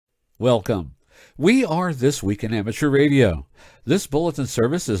Welcome. We are This Week in Amateur Radio. This bulletin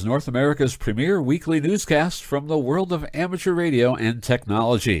service is North America's premier weekly newscast from the world of amateur radio and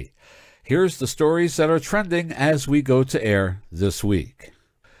technology. Here's the stories that are trending as we go to air this week.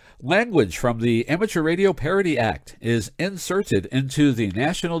 Language from the Amateur Radio Parity Act is inserted into the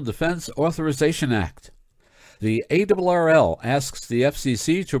National Defense Authorization Act. The ARRL asks the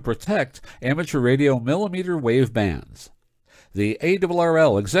FCC to protect amateur radio millimeter wave bands. The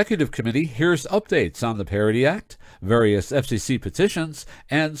ARRL Executive Committee hears updates on the Parity Act, various FCC petitions,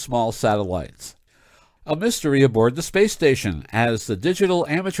 and small satellites. A mystery aboard the space station, as the digital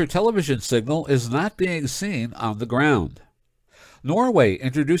amateur television signal is not being seen on the ground. Norway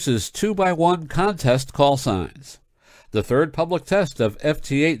introduces 2x1 contest call signs. The third public test of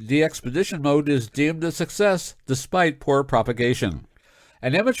FT8 de-expedition mode is deemed a success despite poor propagation.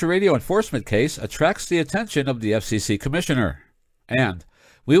 An amateur radio enforcement case attracts the attention of the FCC commissioner. And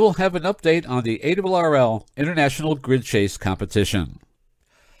we will have an update on the ARRL International Grid Chase competition.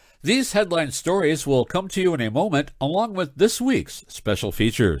 These headline stories will come to you in a moment, along with this week's special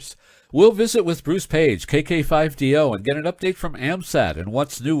features. We'll visit with Bruce Page, KK5DO, and get an update from AMSAT and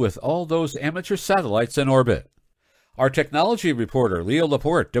what's new with all those amateur satellites in orbit. Our technology reporter, Leo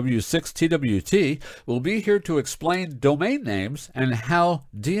Laporte, W6TWT, will be here to explain domain names and how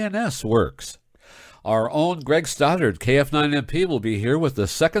DNS works. Our own Greg Stoddard, KF9MP, will be here with the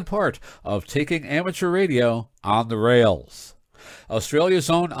second part of Taking Amateur Radio on the Rails. Australia's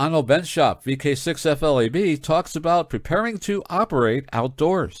own Anno Benshop, VK6FLAB, talks about preparing to operate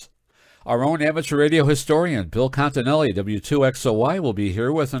outdoors. Our own amateur radio historian, Bill Continelli, W2XOY, will be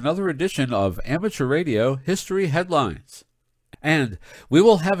here with another edition of Amateur Radio History Headlines. And we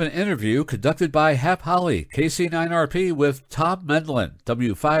will have an interview conducted by Hap Holly, KC9RP, with Tom Mendlin,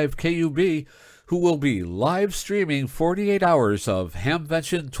 W5KUB, who will be live streaming 48 hours of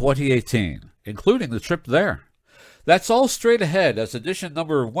Hamvention 2018, including the trip there. That's all straight ahead as edition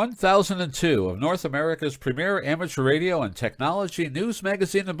number 1002 of North America's premier amateur radio and technology news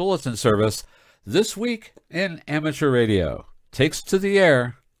magazine and bulletin service, This Week in Amateur Radio, takes to the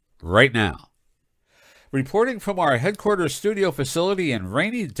air right now. Reporting from our headquarters studio facility in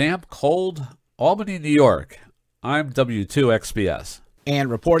rainy, damp, cold Albany, New York, I'm W2XBS.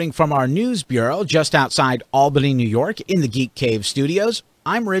 And reporting from our news bureau just outside Albany, New York, in the Geek Cave studios,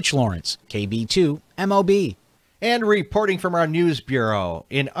 I'm Rich Lawrence, KB2MOB. And reporting from our news bureau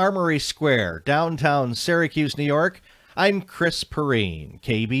in Armory Square, downtown Syracuse, New York, I'm Chris Perrine,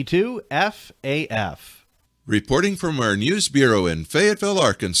 KB2FAF. Reporting from our news bureau in Fayetteville,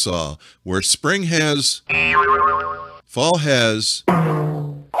 Arkansas, where spring has, fall has,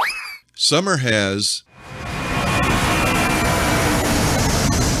 summer has,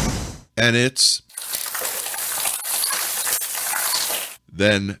 and it's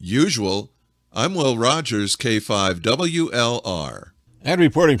then usual. I'm Will Rogers, K5WLR. And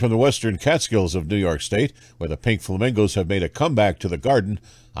reporting from the western Catskills of New York State, where the Pink Flamingos have made a comeback to the Garden,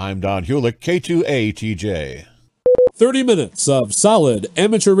 I'm Don Hulick, K2ATJ. 30 minutes of solid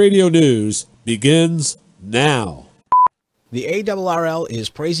amateur radio news begins now. The ARRL is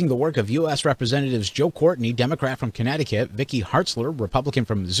praising the work of U.S. Representatives Joe Courtney, Democrat from Connecticut, Vicky Hartzler, Republican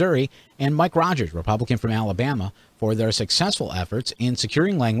from Missouri, and Mike Rogers, Republican from Alabama, for their successful efforts in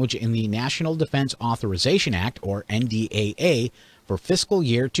securing language in the National Defense Authorization Act, or NDAA, for fiscal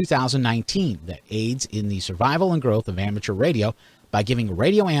year 2019 that aids in the survival and growth of amateur radio by giving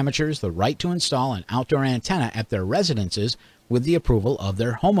radio amateurs the right to install an outdoor antenna at their residences with the approval of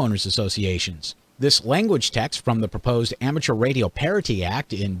their homeowners associations. This language text from the proposed Amateur Radio Parity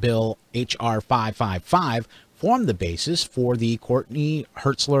Act in Bill H.R. 555 formed the basis for the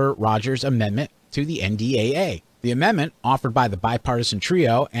Courtney-Hartzler-Rogers Amendment to the NDAA. The amendment, offered by the bipartisan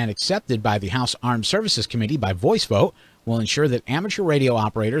trio and accepted by the House Armed Services Committee by voice vote, will ensure that amateur radio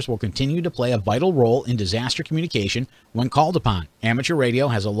operators will continue to play a vital role in disaster communication when called upon. Amateur radio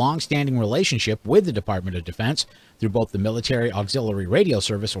has a long-standing relationship with the Department of Defense through both the Military Auxiliary Radio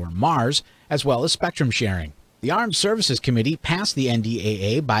Service, or MARS, as well as spectrum sharing. The Armed Services Committee passed the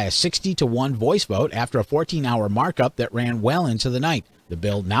NDAA by a 60-1 voice vote after a 14-hour markup that ran well into the night. The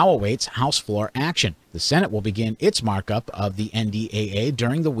bill now awaits House floor action. The Senate will begin its markup of the NDAA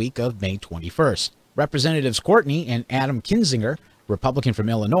during the week of May 21st. Representatives Courtney and Adam Kinzinger, Republican from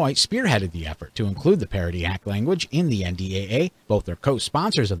Illinois, spearheaded the effort to include the Parity Act language in the NDAA. Both are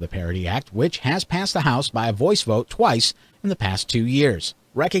co-sponsors of the Parity Act, which has passed the House by a voice vote twice in the past 2 years.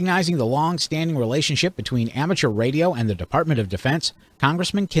 Recognizing the long-standing relationship between amateur radio and the Department of Defense,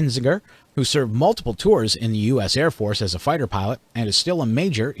 Congressman Kinzinger, who served multiple tours in the U.S. Air Force as a fighter pilot and is still a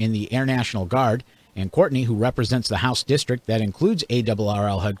major in the Air National Guard, and Courtney, who represents the House district that includes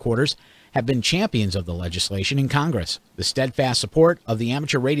ARRL headquarters, have been champions of the legislation in Congress. The steadfast support of the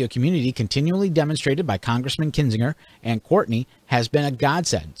amateur radio community continually demonstrated by Congressman Kinzinger and Courtney has been a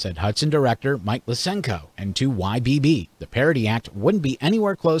godsend, said Hudson Director Mike Lysenko. And to YBB, the Parity Act wouldn't be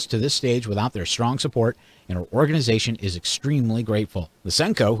anywhere close to this stage without their strong support, and our organization is extremely grateful.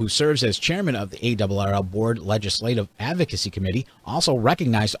 Lysenko, who serves as chairman of the ARRL Board Legislative Advocacy Committee, also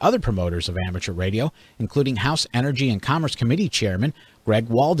recognized other promoters of amateur radio, including House Energy and Commerce Committee Chairman Greg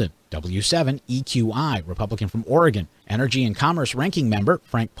Walden, W7EQI, Republican from Oregon, Energy and Commerce Ranking Member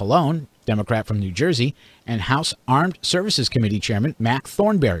Frank Pallone, Democrat from New Jersey, and House Armed Services Committee Chairman Mac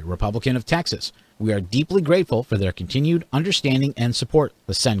Thornberry, Republican of Texas. We are deeply grateful for their continued understanding and support,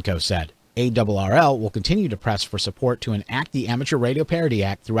 Lysenko said. ARRL will continue to press for support to enact the Amateur Radio Parity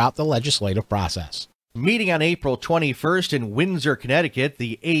Act throughout the legislative process. Meeting on April 21st in Windsor, Connecticut,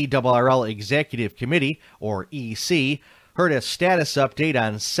 the ARRL Executive Committee, or EC, heard a status update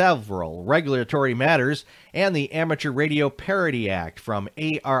on several regulatory matters and the Amateur Radio Parity Act from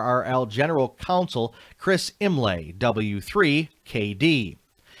ARRL General Counsel Chris Imlay, W3KD.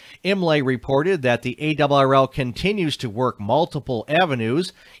 Imlay reported that the ARRL continues to work multiple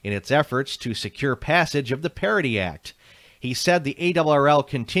avenues in its efforts to secure passage of the Parity Act. He said the ARRL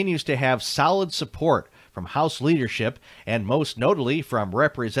continues to have solid support from House leadership and most notably from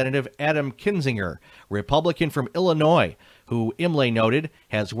Representative Adam Kinzinger, Republican from Illinois, who Imlay noted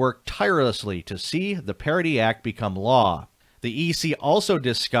has worked tirelessly to see the Parity Act become law. The EC also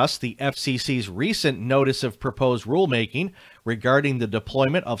discussed the FCC's recent notice of proposed rulemaking regarding the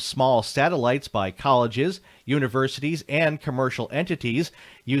deployment of small satellites by colleges, universities, and commercial entities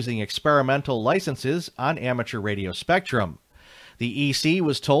using experimental licenses on amateur radio spectrum. The EC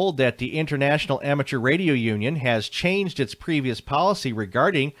was told that the International Amateur Radio Union has changed its previous policy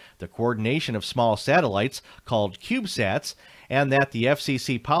regarding the coordination of small satellites, called CubeSats, and that the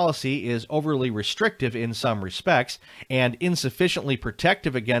FCC policy is overly restrictive in some respects and insufficiently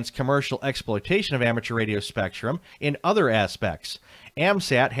protective against commercial exploitation of amateur radio spectrum in other aspects.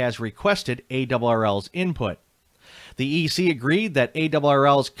 AMSAT has requested ARRL's input. The EC agreed that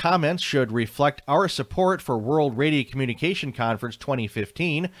ARRL's comments should reflect our support for World Radio Communication Conference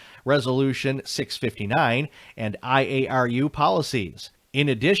 2015, Resolution 659, and IARU policies. In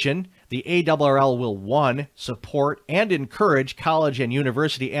addition, the ARRL will 1. Support and encourage college and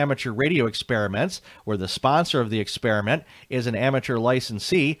university amateur radio experiments where the sponsor of the experiment is an amateur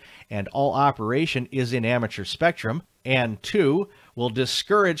licensee and all operation is in amateur spectrum, and 2. Will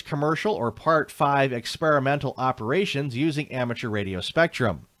discourage commercial or Part 5 experimental operations using amateur radio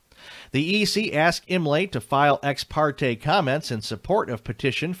spectrum. The EC asked Imlay to file ex parte comments in support of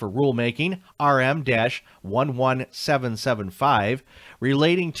petition for rulemaking RM-11775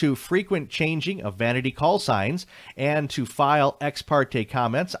 relating to frequent changing of vanity call signs and to file ex parte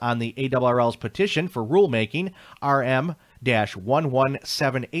comments on the ARRL's petition for rulemaking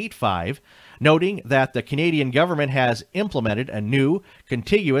RM-11785, noting that the Canadian government has implemented a new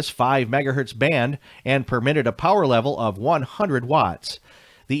contiguous 5 MHz band and permitted a power level of 100 watts.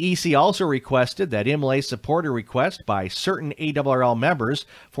 The EC also requested that Imlay support a request by certain ARRL members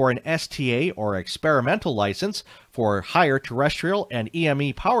for an STA or experimental license for higher terrestrial and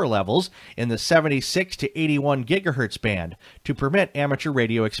EME power levels in the 76 to 81 GHz band to permit amateur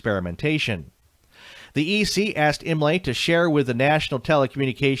radio experimentation. The EC asked Imlay to share with the National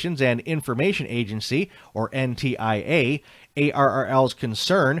Telecommunications and Information Agency, or NTIA, ARRL's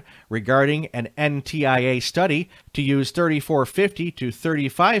concern regarding an NTIA study to use 3450 to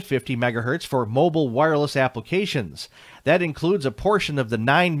 3550 MHz for mobile wireless applications. That includes a portion of the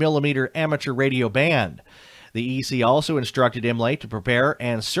 9mm amateur radio band. The EC also instructed Imlay to prepare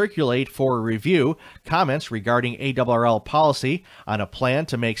and circulate for review comments regarding ARRL policy on a plan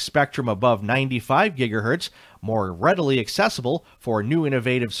to make spectrum above 95 GHz more readily accessible for new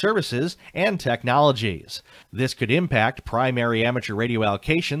innovative services and technologies. This could impact primary amateur radio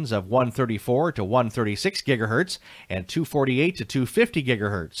allocations of 134 to 136 GHz and 248 to 250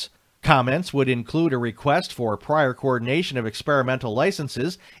 GHz. Comments would include a request for prior coordination of experimental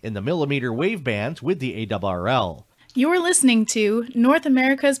licenses in the millimeter wave bands with the ARRL. You're listening to North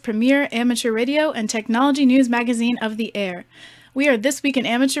America's premier amateur radio and technology news magazine of the air. We are This Week in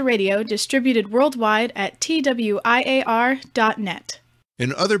Amateur Radio, distributed worldwide at twiar.net.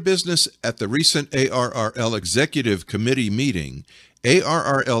 In other business, at the recent ARRL Executive Committee meeting,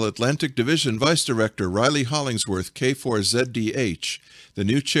 ARRL Atlantic Division Vice Director Riley Hollingsworth, K4ZDH, the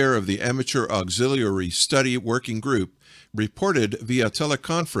new chair of the Amateur Auxiliary Study Working Group, reported via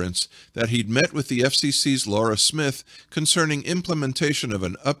teleconference that he'd met with the FCC's Laura Smith concerning implementation of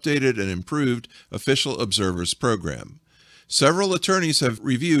an updated and improved Official Observers Program. Several attorneys have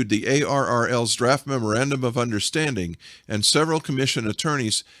reviewed the ARRL's draft Memorandum of Understanding, and several commission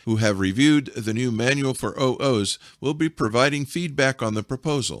attorneys who have reviewed the new manual for OOs will be providing feedback on the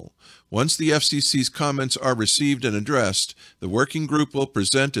proposal. Once the FCC's comments are received and addressed, the working group will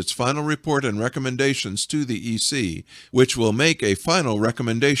present its final report and recommendations to the EC, which will make a final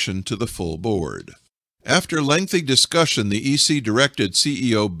recommendation to the full board. After lengthy discussion, the EC directed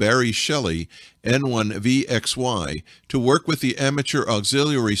CEO Barry Shelley, N1VXY, to work with the Amateur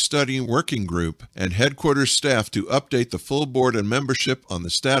Auxiliary Study Working Group and headquarters staff to update the full board and membership on the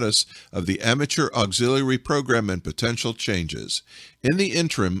status of the Amateur Auxiliary Program and potential changes. In the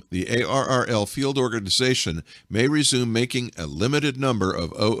interim, the ARRL field organization may resume making a limited number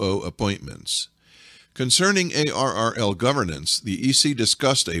of OO appointments. Concerning ARRL governance, the EC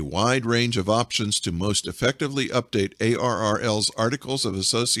discussed a wide range of options to most effectively update ARRL's Articles of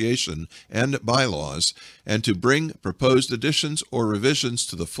Association and bylaws, and to bring proposed additions or revisions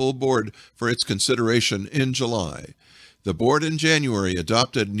to the full board for its consideration in July. The board in January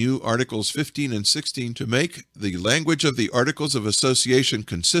adopted new Articles 15 and 16 to make the language of the Articles of Association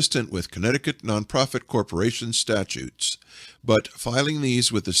consistent with Connecticut nonprofit corporation statutes, but filing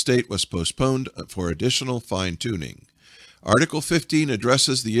these with the state was postponed for additional fine-tuning. Article 15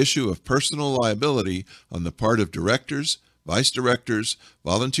 addresses the issue of personal liability on the part of directors, vice directors,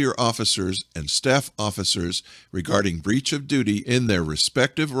 volunteer officers, and staff officers regarding breach of duty in their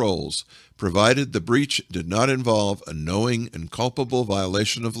respective roles, provided the breach did not involve a knowing and culpable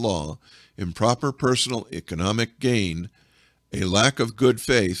violation of law, improper personal economic gain, a lack of good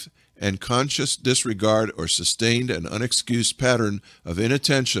faith, and conscious disregard or sustained and unexcused pattern of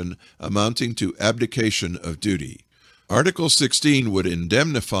inattention amounting to abdication of duty. Article 16 would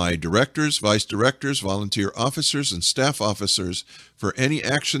indemnify directors, vice directors, volunteer officers, and staff officers for any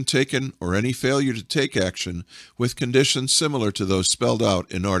action taken or any failure to take action with conditions similar to those spelled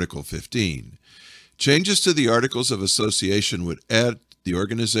out in Article 15. Changes to the Articles of Association would add the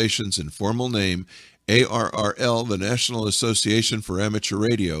organization's informal name, ARRL, the National Association for Amateur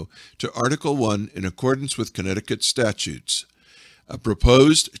Radio, to Article 1 in accordance with Connecticut statutes. A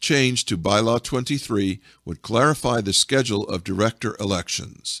proposed change to Bylaw 23 would clarify the schedule of director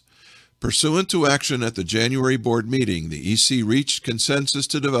elections. Pursuant to action at the January board meeting, the EC reached consensus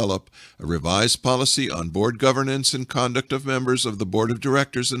to develop a revised policy on board governance and conduct of members of the board of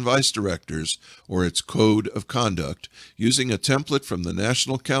directors and vice directors, or its Code of Conduct, using a template from the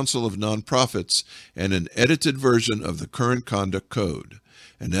National Council of Nonprofits and an edited version of the current conduct code.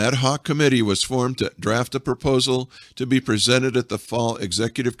 An ad hoc committee was formed to draft a proposal to be presented at the fall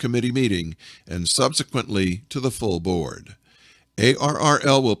executive committee meeting and subsequently to the full board.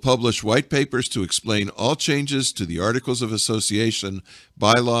 ARRL will publish white papers to explain all changes to the Articles of Association,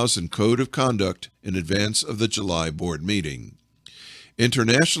 bylaws, and Code of Conduct in advance of the July board meeting.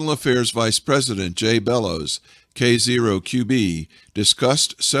 International Affairs Vice President Jay Bellows, K0QB,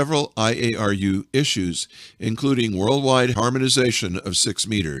 discussed several IARU issues, including worldwide harmonization of 6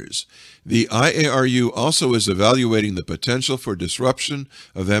 meters. The IARU also is evaluating the potential for disruption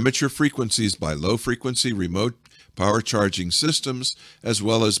of amateur frequencies by low-frequency remote power charging systems, as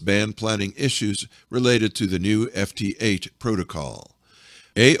well as band planning issues related to the new FT8 protocol.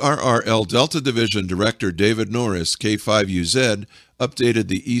 ARRL Delta Division Director David Norris, K5UZ, updated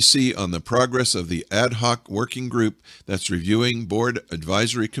the EC on the progress of the ad hoc working group that's reviewing board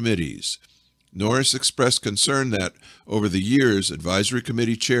advisory committees. Norris expressed concern that, over the years, advisory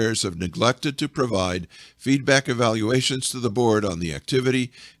committee chairs have neglected to provide feedback evaluations to the board on the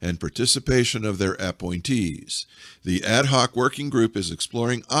activity and participation of their appointees. The ad hoc working group is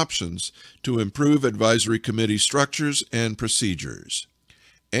exploring options to improve advisory committee structures and procedures.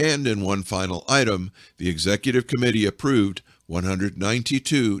 And in one final item, the executive committee approved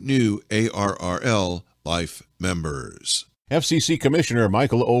 192 new ARRL life members. FCC Commissioner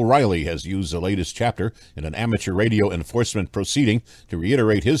Michael O'Reilly has used the latest chapter in an amateur radio enforcement proceeding to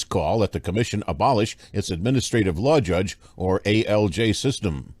reiterate his call that the Commission abolish its Administrative Law Judge, or ALJ,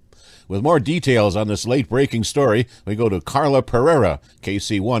 system. With more details on this late-breaking story, we go to Carla Pereira,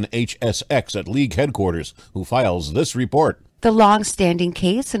 KC1HSX at League Headquarters, who files this report. The long-standing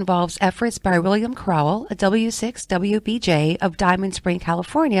case involves efforts by William Crowell, a W6WBJ of Diamond Spring,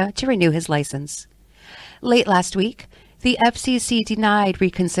 California, to renew his license. Late last week, the FCC denied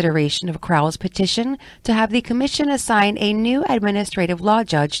reconsideration of Crowell's petition to have the Commission assign a new administrative law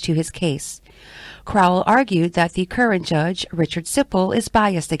judge to his case. Crowell argued that the current judge, Richard Sipple, is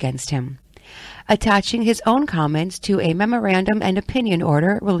biased against him. Attaching his own comments to a memorandum and opinion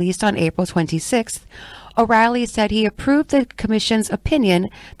order released on April 26th, O'Reilly said he approved the Commission's opinion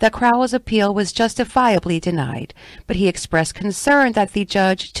that Crowell's appeal was justifiably denied, but he expressed concern that the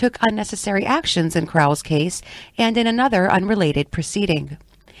judge took unnecessary actions in Crowell's case and in another unrelated proceeding.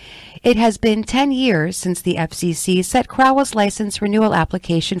 It has been 10 years since the FCC set Crowell's license renewal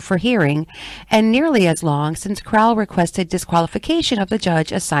application for hearing, and nearly as long since Crowell requested disqualification of the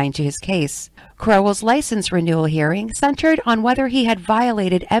judge assigned to his case. Crowell's license renewal hearing centered on whether he had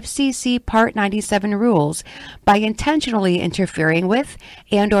violated FCC Part 97 rules by intentionally interfering with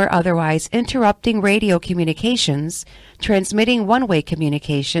and/or otherwise interrupting radio communications, transmitting one-way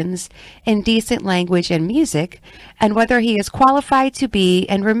communications, indecent language and music, and whether he is qualified to be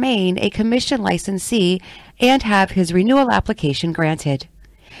and remain a commission licensee and have his renewal application granted.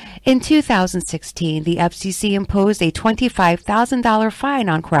 In 2016, the FCC imposed a $25,000 fine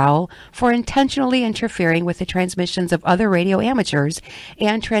on Crowell for intentionally interfering with the transmissions of other radio amateurs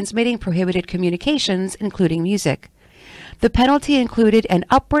and transmitting prohibited communications, including music. The penalty included an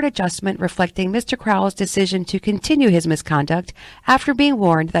upward adjustment reflecting Mr. Crowell's decision to continue his misconduct after being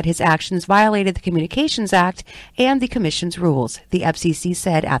warned that his actions violated the Communications Act and the Commission's rules, the FCC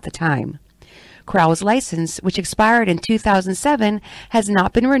said at the time. Crowell's license, which expired in 2007, has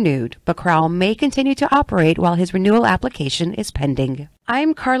not been renewed, but Crowell may continue to operate while his renewal application is pending.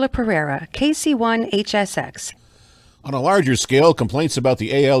 I'm Carla Pereira, KC1HSX. On a larger scale, complaints about the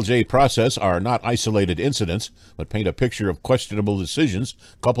ALJ process are not isolated incidents, but paint a picture of questionable decisions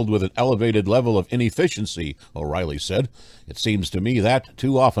coupled with an elevated level of inefficiency, O'Reilly said. It seems to me that,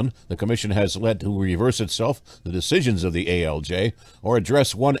 too often, the Commission has let to reverse itself the decisions of the ALJ or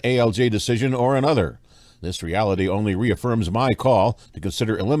address one ALJ decision or another. This reality only reaffirms my call to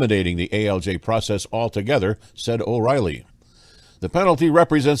consider eliminating the ALJ process altogether, said O'Reilly. The penalty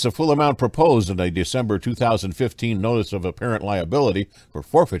represents the full amount proposed in a December 2015 Notice of Apparent Liability for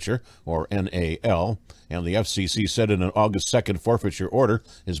Forfeiture, or NAL, and the FCC said in an August 2nd forfeiture order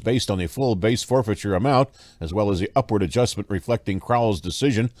is based on the full base forfeiture amount, as well as the upward adjustment reflecting Crowell's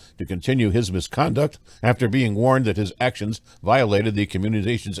decision to continue his misconduct after being warned that his actions violated the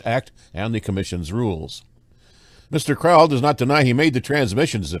Communications Act and the Commission's rules. Mr. Crowell does not deny he made the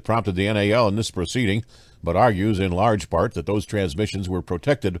transmissions that prompted the NAL in this proceeding, but argues in large part that those transmissions were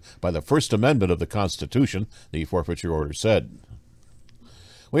protected by the First Amendment of the Constitution, the forfeiture order said.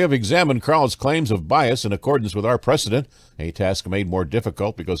 We have examined Crowell's claims of bias in accordance with our precedent, a task made more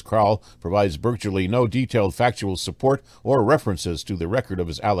difficult because Crowell provides virtually no detailed factual support or references to the record of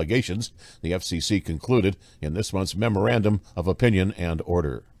his allegations, the FCC concluded in this month's Memorandum of Opinion and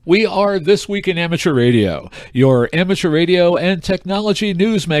Order. We are This Week in Amateur Radio, your amateur radio and technology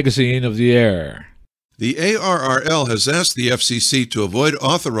news magazine of the air. The ARRL has asked the FCC to avoid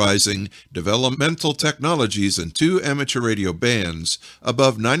authorizing developmental technologies in two amateur radio bands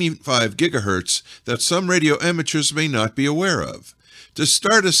above 95 gigahertz that some radio amateurs may not be aware of. To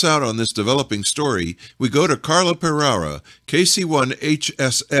start us out on this developing story, we go to Carla Pereira,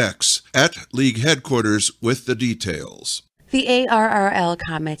 KC1HSX, at League headquarters with the details. The ARRL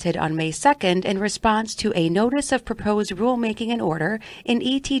commented on May 2nd in response to a Notice of Proposed Rulemaking and Order in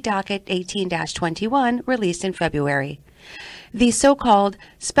ET Docket 18-21 released in February. The so-called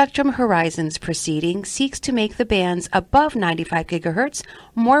Spectrum Horizons proceeding seeks to make the bands above 95 gigahertz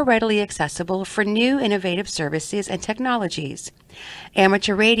more readily accessible for new innovative services and technologies.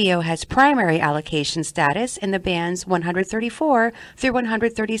 Amateur radio has primary allocation status in the bands 134 through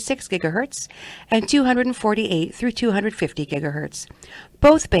 136 gigahertz and 248 through 250 gigahertz.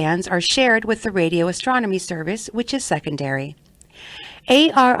 Both bands are shared with the Radio Astronomy Service, which is secondary.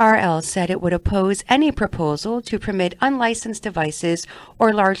 ARRL said it would oppose any proposal to permit unlicensed devices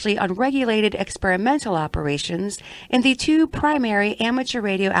or largely unregulated experimental operations in the two primary amateur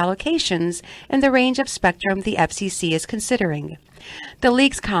radio allocations in the range of spectrum the FCC is considering. The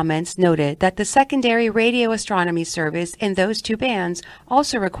League's comments noted that the secondary Radio Astronomy Service in those two bands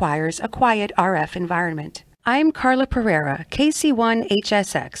also requires a quiet RF environment. I'm Carla Pereira,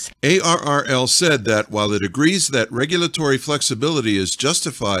 KC1HSX. ARRL said that while it agrees that regulatory flexibility is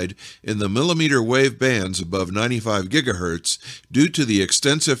justified in the millimeter wave bands above 95 gigahertz due to the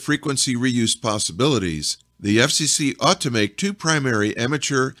extensive frequency reuse possibilities, the FCC ought to make two primary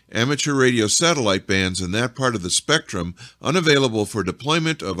amateur radio satellite bands in that part of the spectrum unavailable for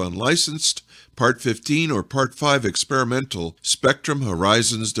deployment of unlicensed Part 15 or Part 5 experimental Spectrum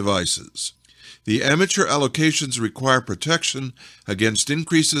Horizons devices. The amateur allocations require protection against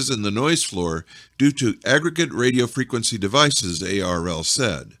increases in the noise floor due to aggregate radio frequency devices, ARRL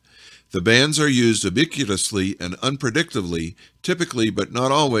said. The bands are used ubiquitously and unpredictably, typically but not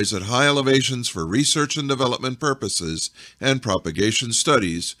always at high elevations for research and development purposes and propagation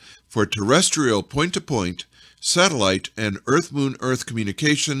studies, for terrestrial point-to-point, satellite, and Earth-Moon-Earth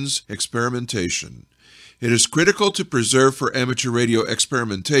communications experimentation. It is critical to preserve for amateur radio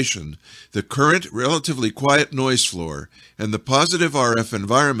experimentation the current relatively quiet noise floor and the positive RF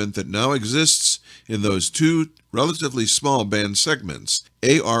environment that now exists in those two relatively small band segments,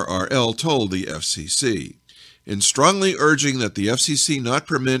 ARRL told the FCC. In strongly urging that the FCC not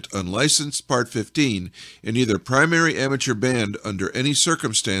permit unlicensed Part 15 in either primary amateur band under any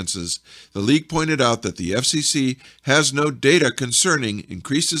circumstances, the League pointed out that the FCC has no data concerning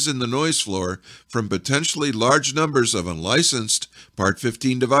increases in the noise floor from potentially large numbers of unlicensed Part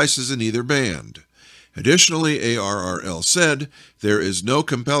 15 devices in either band. Additionally, ARRL said there is no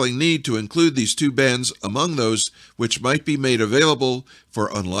compelling need to include these two bands among those which might be made available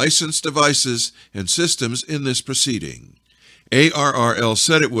for unlicensed devices and systems in this proceeding. ARRL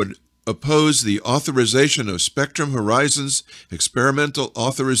said it would oppose the authorization of Spectrum Horizons experimental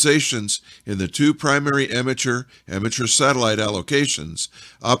authorizations in the two primary amateur satellite allocations,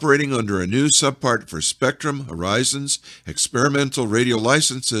 operating under a new subpart for Spectrum Horizons experimental radio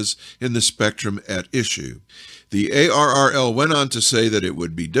licenses in the spectrum at issue. The ARRL went on to say that it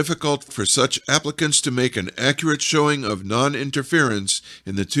would be difficult for such applicants to make an accurate showing of non-interference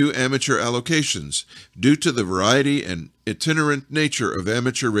in the two amateur allocations due to the variety and itinerant nature of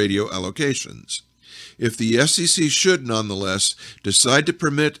amateur radio allocations. If the FCC should nonetheless decide to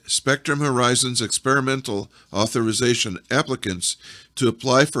permit Spectrum Horizons experimental authorization applicants to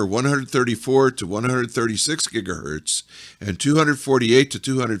apply for 134 to 136 GHz and 248 to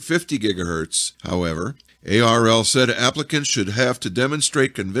 250 GHz, however, ARRL said applicants should have to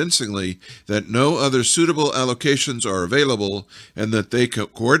demonstrate convincingly that no other suitable allocations are available and that they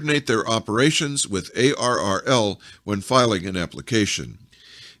coordinate their operations with ARRL when filing an application.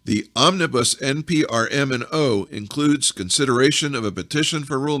 The Omnibus NPRM&O includes consideration of a petition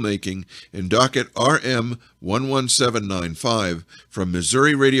for rulemaking in docket RM 11795 from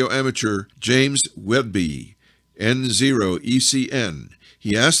Missouri radio amateur James Wedby, N0ECN.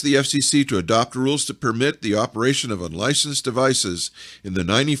 He asked the FCC to adopt rules to permit the operation of unlicensed devices in the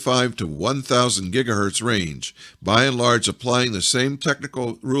 95 to 1,000 gigahertz range, by and large applying the same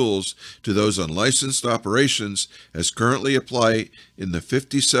technical rules to those unlicensed operations as currently apply in the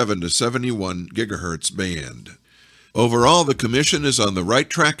 57 to 71 gigahertz band. Overall, the Commission is on the right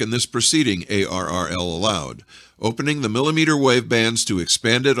track in this proceeding, ARRL allowed. Opening the millimeter wave bands to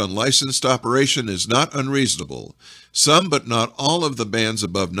expanded unlicensed operation is not unreasonable. Some, but not all, of the bands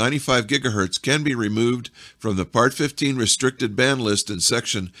above 95 GHz can be removed from the Part 15 restricted band list in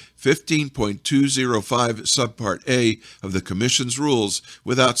Section 15.205 Subpart A of the Commission's rules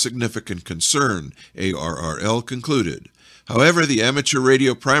without significant concern, ARRL concluded. However, the amateur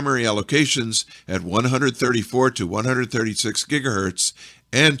radio primary allocations at 134 to 136 GHz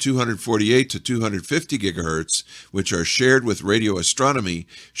and 248 to 250 GHz, which are shared with radio astronomy,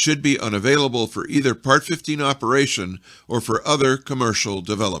 should be unavailable for either Part 15 operation or for other commercial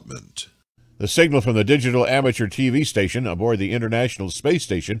development. The signal from the digital amateur TV station aboard the International Space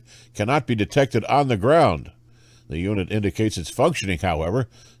Station cannot be detected on the ground. The unit indicates it's functioning, however.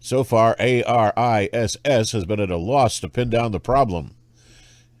 So far, ARISS has been at a loss to pin down the problem.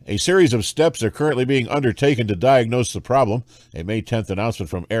 A series of steps are currently being undertaken to diagnose the problem, a May 10th announcement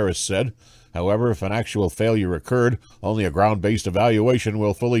from ARRISS said. However, if an actual failure occurred, only a ground-based evaluation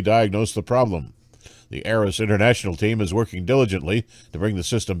will fully diagnose the problem. The ARRISS International team is working diligently to bring the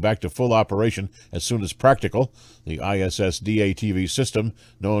system back to full operation as soon as practical. The ISS DATV system,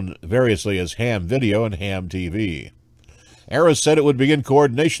 known variously as Ham Video and Ham TV. ARRISS said it would begin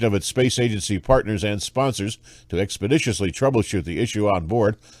coordination of its space agency partners and sponsors to expeditiously troubleshoot the issue on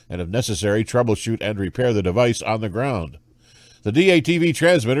board and, if necessary, troubleshoot and repair the device on the ground. The DATV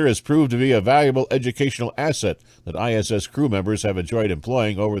transmitter has proved to be a valuable educational asset that ISS crew members have enjoyed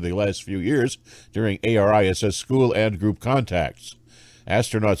employing over the last few years during ARISS school and group contacts.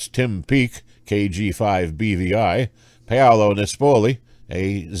 Astronauts Tim Peake, KG5BVI, Paolo Nespoli,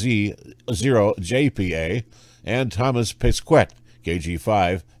 AZ0JPA, and Thomas Pesquet,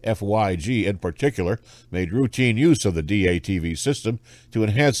 KG5FYG in particular, made routine use of the DATV system to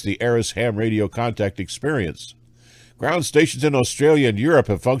enhance the ARRISS ham radio contact experience. Ground stations in Australia and Europe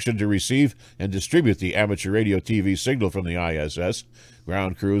have functioned to receive and distribute the amateur radio TV signal from the ISS.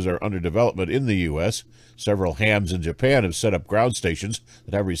 Ground crews are under development in the U.S. Several hams in Japan have set up ground stations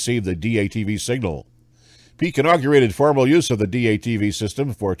that have received the DATV signal. Peak inaugurated formal use of the DATV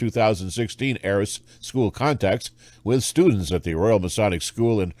system for 2016 ARRL school contacts with students at the Royal Masonic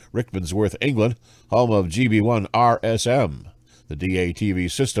School in Rickmansworth, England, home of GB1 RSM. The DATV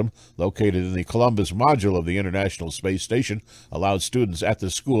system, located in the Columbus module of the International Space Station, allowed students at the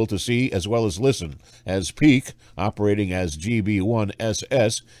school to see as well as listen, as Peak, operating as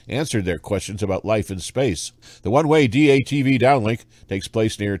GB1SS, answered their questions about life in space. The one-way DATV downlink takes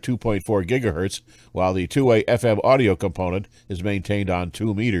place near 2.4 gigahertz, while the two-way FM audio component is maintained on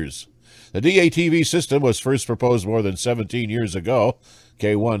 2 meters. The DATV system was first proposed more than 17 years ago.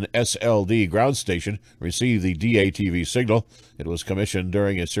 K1SLD ground station received the DATV signal. It was commissioned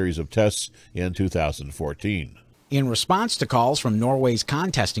during a series of tests in 2014. In response to calls from Norway's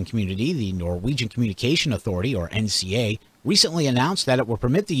contesting community, the Norwegian Communication Authority, or NCA, recently announced that it will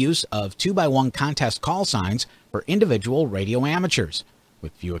permit the use of 2x1 contest call signs for individual radio amateurs.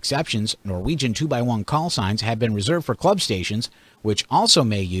 With few exceptions, Norwegian 2x1 call signs have been reserved for club stations, which also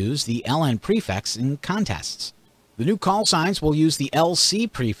may use the LN prefix in contests. The new call signs will use the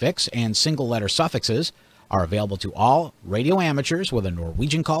LC prefix and single-letter suffixes, are available to all radio amateurs with a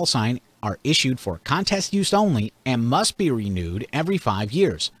Norwegian call sign, are issued for contest use only, and must be renewed every 5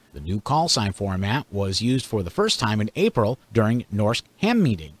 years. The new call sign format was used for the first time in April during Norsk Ham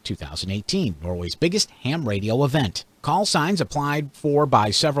Meeting 2018, Norway's biggest ham radio event. Call signs applied for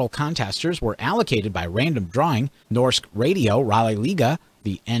by several contesters were allocated by random drawing. Norsk Radio Rally Liga,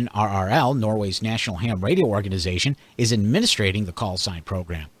 the NRRL, Norway's national ham radio organization, is administrating the call sign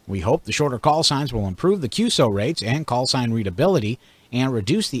program. We hope the shorter call signs will improve the QSO rates and call sign readability and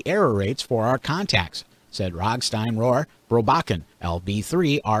reduce the error rates for our contacts, said Rogstein Rohr Brobakken,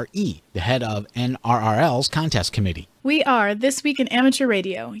 LB3RE, the head of NRRL's contest committee. We are This Week in Amateur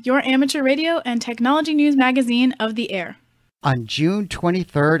Radio, your amateur radio and technology news magazine of the air. On June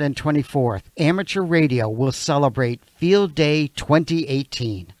 23rd and 24th, Amateur Radio will celebrate Field Day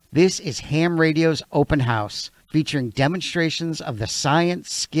 2018. This is Ham Radio's open house, featuring demonstrations of the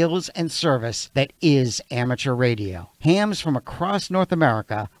science, skills, and service that is amateur radio. Hams from across North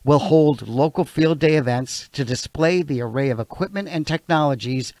America will hold local field day events to display the array of equipment and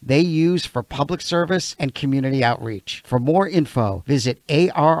technologies they use for public service and community outreach. For more info, visit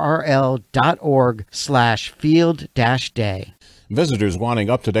arrl.org/field-day. Visitors wanting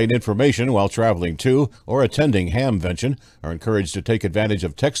up-to-date information while traveling to or attending Hamvention are encouraged to take advantage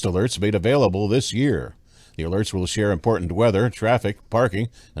of text alerts made available this year. The alerts will share important weather, traffic, parking,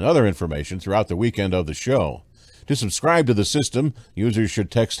 and other information throughout the weekend of the show. To subscribe to the system, users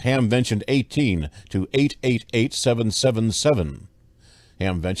should text Hamvention 18 to 888777.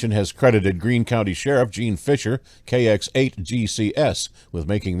 Hamvention has credited Greene County Sheriff Gene Fisher, KX8GCS, with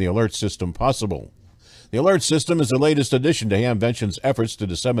making the alert system possible. The alert system is the latest addition to Hamvention's efforts to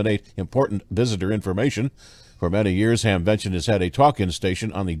disseminate important visitor information. For many years, Hamvention has had a talk-in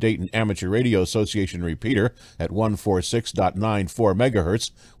station on the Dayton Amateur Radio Association repeater at 146.94 MHz,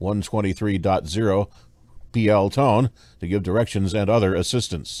 123.0 PL tone to give directions and other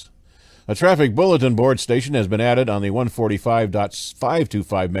assistance. A traffic bulletin board station has been added on the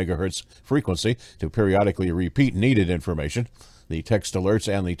 145.525 MHz frequency to periodically repeat needed information. The text alerts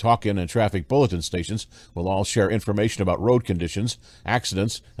and the talk-in and traffic bulletin stations will all share information about road conditions,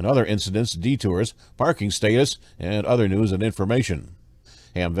 accidents, and other incidents, detours, parking status, and other news and information.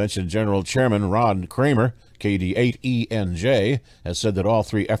 Hamvention General Chairman Ron Kramer, KD8ENJ, has said that all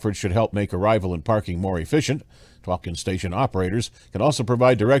three efforts should help make arrival and parking more efficient. Talk-in station operators can also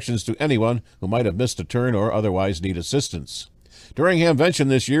provide directions to anyone who might have missed a turn or otherwise need assistance. During Hamvention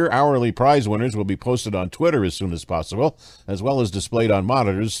this year, hourly prize winners will be posted on Twitter as soon as possible, as well as displayed on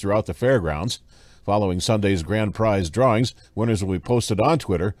monitors throughout the fairgrounds. Following Sunday's grand prize drawings, winners will be posted on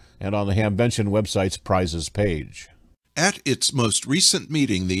Twitter and on the Hamvention website's prizes page. At its most recent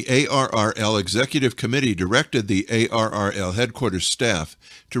meeting, the ARRL Executive Committee directed the ARRL headquarters staff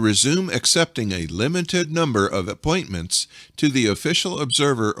to resume accepting a limited number of appointments to the Official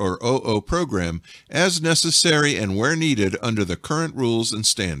Observer or OO program as necessary and where needed under the current rules and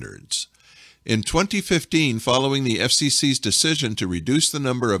standards. In 2015, following the FCC's decision to reduce the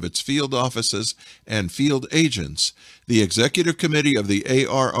number of its field offices and field agents, the Executive Committee of the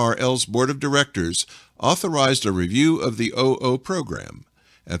ARRL's Board of Directors authorized a review of the OO program.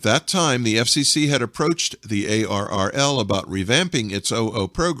 At that time, the FCC had approached the ARRL about revamping its OO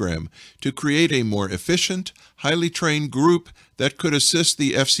program to create a more efficient, highly trained group that could assist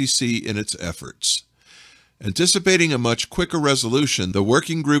the FCC in its efforts. Anticipating a much quicker resolution, the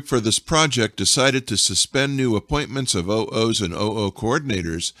working group for this project decided to suspend new appointments of OOs and OO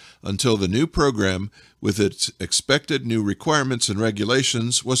coordinators until the new program, with its expected new requirements and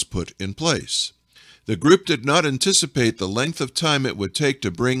regulations, was put in place. The group did not anticipate the length of time it would take to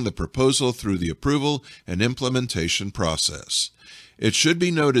bring the proposal through the approval and implementation process. It should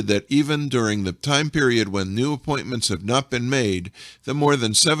be noted that even during the time period when new appointments have not been made, the more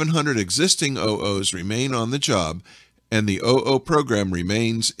than 700 existing OOs remain on the job, and the OO program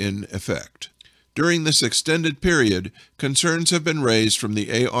remains in effect. During this extended period, concerns have been raised from the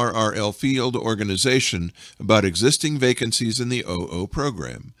ARRL field organization about existing vacancies in the OO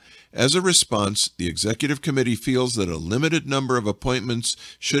program. As a response, the Executive Committee feels that a limited number of appointments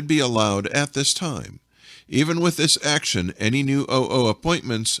should be allowed at this time. Even with this action, any new OO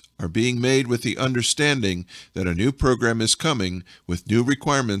appointments are being made with the understanding that a new program is coming with new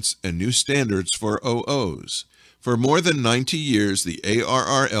requirements and new standards for OOs. For more than 90 years, the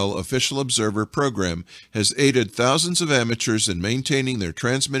ARRL Official Observer Program has aided thousands of amateurs in maintaining their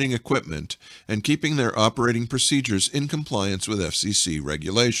transmitting equipment and keeping their operating procedures in compliance with FCC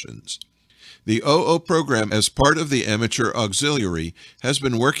regulations. The OO program, as part of the Amateur Auxiliary, has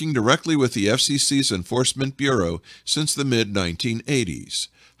been working directly with the FCC's Enforcement Bureau since the mid-1980s.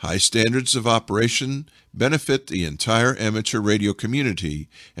 High standards of operation benefit the entire amateur radio community,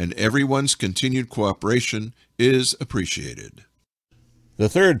 and everyone's continued cooperation is appreciated. The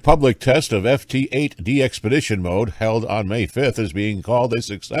third public test of FT8 de-expedition mode, held on May 5th, is being called a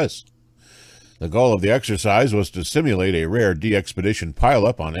success. The goal of the exercise was to simulate a rare de-expedition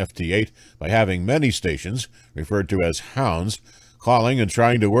pileup on FT8 by having many stations, referred to as hounds, calling and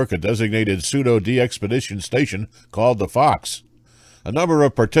trying to work a designated pseudo-de-expedition station called the Fox. A number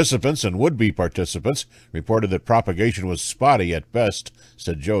of participants and would-be participants reported that propagation was spotty at best,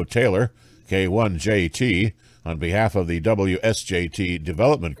 said Joe Taylor, K1JT, on behalf of the WSJT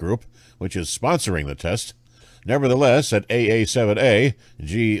Development Group, which is sponsoring the test. Nevertheless, at AA7A,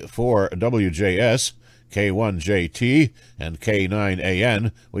 G4WJS, K1JT, and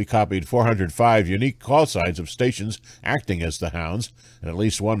K9AN, we copied 405 unique call signs of stations acting as the hounds, and at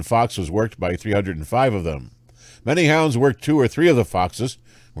least one fox was worked by 305 of them. Many hounds worked 2 or 3 of the foxes.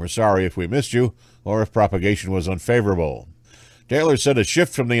 We're sorry if we missed you, or if propagation was unfavorable. Taylor said a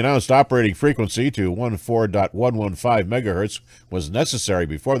shift from the announced operating frequency to 14.115 MHz was necessary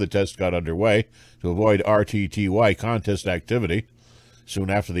before the test got underway to avoid RTTY contest activity.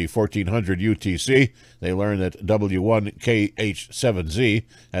 Soon after the 1400 UTC, they learned that W1KH7Z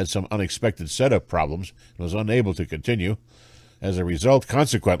had some unexpected setup problems and was unable to continue. As a result,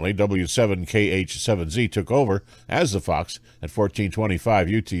 consequently, W7KH7Z took over as the Fox at 1425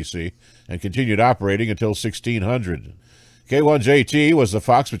 UTC and continued operating until 1600. K1JT was the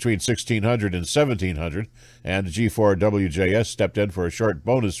Fox between 1600 and 1700, and G4WJS stepped in for a short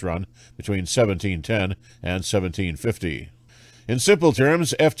bonus run between 1710 and 1750. In simple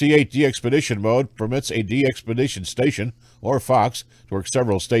terms, FT8 de-expedition mode permits a de-expedition station, or Fox, to work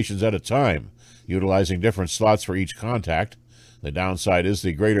several stations at a time, utilizing different slots for each contact. The downside is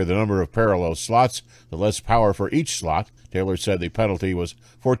the greater the number of parallel slots, the less power for each slot. Taylor said the penalty was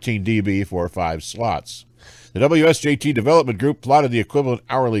 14 dB for 5 slots. The WSJT Development Group plotted the equivalent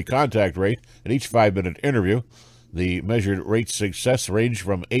hourly contact rate at each 5-minute interview. The measured rate success ranged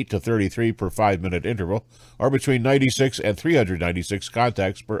from 8 to 33 per 5-minute interval, or between 96 and 396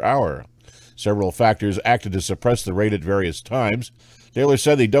 contacts per hour. Several factors acted to suppress the rate at various times. Taylor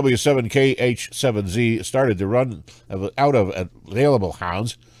said the W7KH7Z started to run out of available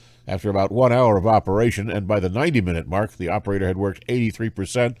hounds after about 1 hour of operation, and by the 90-minute mark, the operator had worked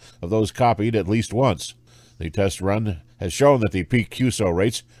 83% of those copied at least once. The test run has shown that the peak QSO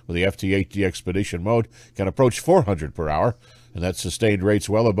rates with the FT8 de-expedition mode can approach 400 per hour, and that sustained rates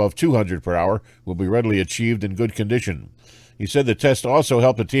well above 200 per hour will be readily achieved in good condition. He said the test also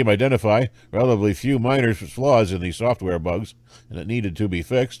helped the team identify relatively few minor flaws in the software bugs, and it needed to be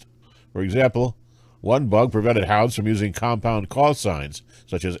fixed. For example, one bug prevented hounds from using compound call signs,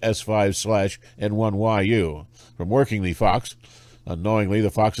 such as S5/N1YU, from working the Fox. Unknowingly,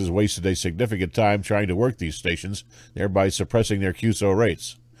 the Foxes wasted a significant time trying to work these stations, thereby suppressing their QSO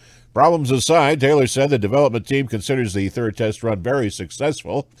rates. Problems aside, Taylor said the development team considers the third test run very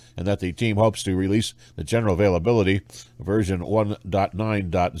successful and that the team hopes to release the general availability version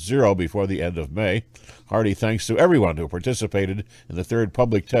 1.9.0 before the end of May. Hearty thanks to everyone who participated in the third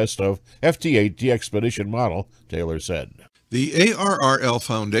public test of FT8 de-expedition model, Taylor said. The ARRL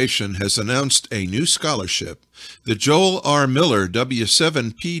Foundation has announced a new scholarship, the Joel R. Miller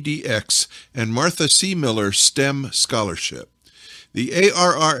W7PDX and Martha C. Miller STEM Scholarship. The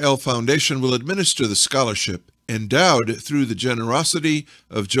ARRL Foundation will administer the scholarship, endowed through the generosity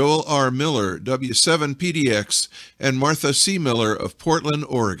of Joel R. Miller W7PDX and Martha C. Miller of Portland,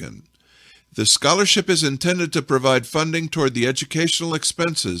 Oregon. The scholarship is intended to provide funding toward the educational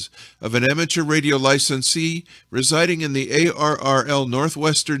expenses of an amateur radio licensee residing in the ARRL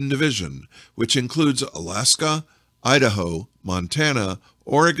Northwestern Division, which includes Alaska, Idaho, Montana,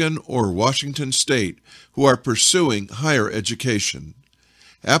 Oregon, or Washington State, who are pursuing higher education.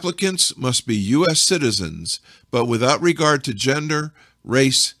 Applicants must be U.S. citizens, but without regard to gender,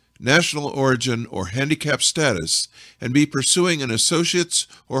 race, national origin, or handicap status, and be pursuing an associate's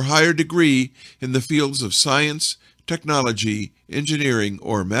or higher degree in the fields of science, technology, engineering,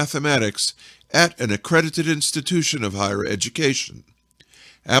 or mathematics at an accredited institution of higher education.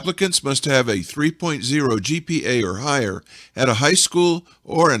 Applicants must have a 3.0 GPA or higher at a high school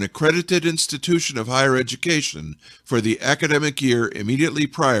or an accredited institution of higher education for the academic year immediately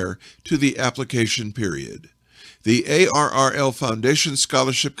prior to the application period. The ARRL Foundation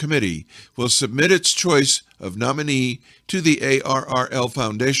Scholarship Committee will submit its choice of nominee to the ARRL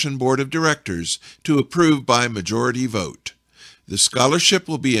Foundation Board of Directors to approve by majority vote. The scholarship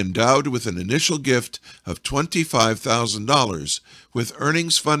will be endowed with an initial gift of $25,000, with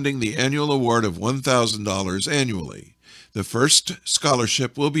earnings funding the annual award of $1,000 annually. The first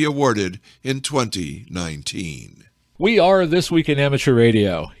scholarship will be awarded in 2019. We are This Week in Amateur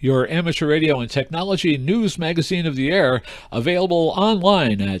Radio, your amateur radio and technology news magazine of the air, available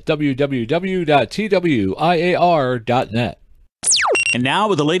online at www.twiar.net. And now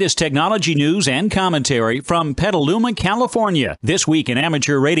with the latest technology news and commentary from Petaluma, California. This Week in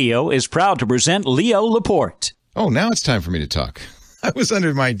Amateur Radio is proud to present Leo Laporte. Oh, now it's time for me to talk. I was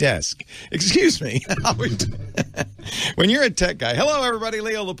under my desk. Excuse me. When you're a tech guy, hello everybody,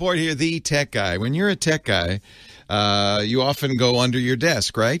 Leo Laporte here, the tech guy. When you're a tech guy, you often go under your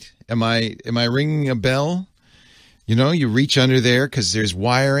desk, right? Am I ringing a bell? You know, you reach under there because there's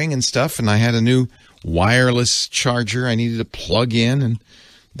wiring and stuff, and I had a new wireless charger I needed to plug in, and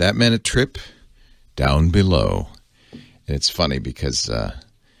that meant a trip down below. And it's funny because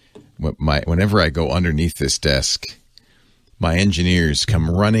whenever I go underneath this desk, my engineers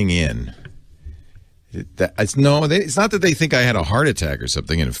come running in. It's not that they think I had a heart attack or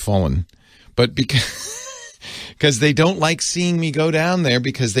something and have fallen, but because they don't like seeing me go down there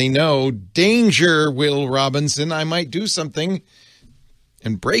because they know, danger, Will Robinson, I might do something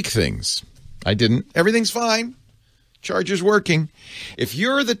and break things. I didn't. Everything's fine. Charger's working. If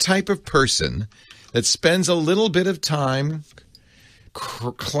you're the type of person that spends a little bit of time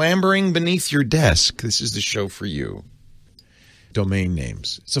clambering beneath your desk, this is the show for you. Domain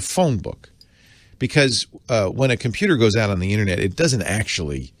names. It's a phone book. Because when a computer goes out on the internet, it doesn't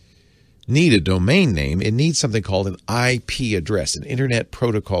actually need a domain name. It needs something called an IP address, an Internet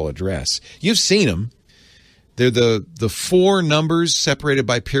Protocol address. You've seen them. They're the four numbers separated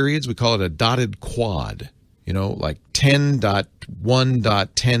by periods. We call it a dotted quad, you know, like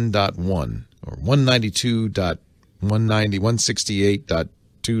 10.1.10.1 or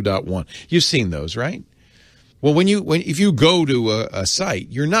 192.168.2.1. You've seen those, right? Well, if you go to a site,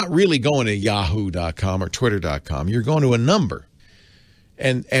 you're not really going to yahoo.com or twitter.com. You're going to a number.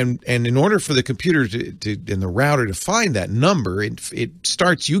 And in order for the computer and the router to find that number, it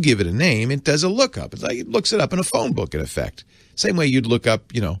starts, you give it a name, it does a lookup. It's like it looks it up in a phone book, in effect. Same way you'd look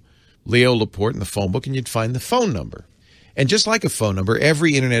up, Leo Laporte in the phone book, and you'd find the phone number. And just like a phone number,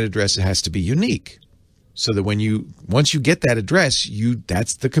 every internet address has to be unique. So that once you get that address,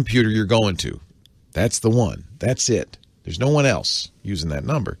 that's the computer you're going to. That's the one. That's it. There's no one else using that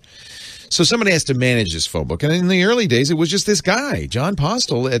number. So somebody has to manage this phone book. And in the early days, it was just this guy, John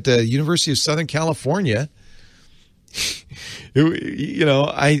Postel at the University of Southern California.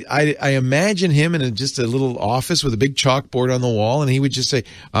 I imagine him in just a little office with a big chalkboard on the wall, and he would just say,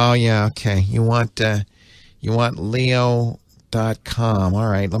 "Oh yeah, okay. You want Leo.com. All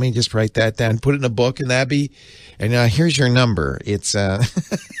right, let me just write that down, put it in a book, and here's your number. It's and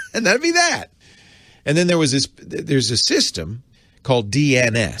that'd be that." And then there's a system called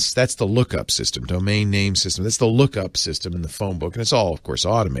DNS. That's the lookup system, domain name system. That's the lookup system in the phone book. And it's all, of course,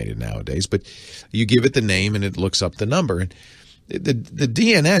 automated nowadays. But you give it the name and it looks up the number. And the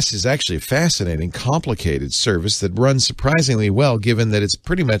DNS is actually a fascinating, complicated service that runs surprisingly well, given that it's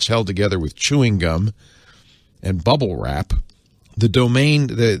pretty much held together with chewing gum and bubble wrap. There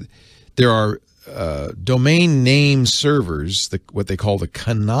are domain name servers, what they call the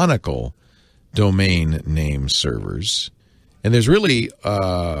canonical domain name servers. And there's really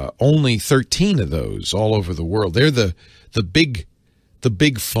only 13 of those all over the world. They're the big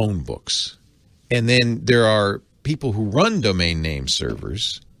phone books. And then there are people who run domain name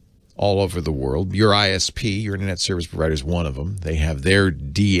servers all over the world. Your ISP, your Internet Service Provider, is one of them. They have their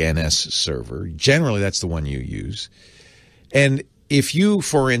DNS server. Generally, that's the one you use. And if you,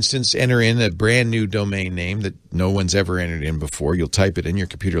 for instance, enter in a brand new domain name that no one's ever entered in before, you'll type it in, your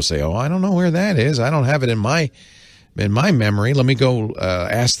computer will say, oh, I don't know where that is. I don't have it in my memory. Let me go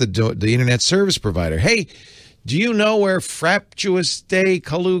ask the internet service provider. Hey, do you know where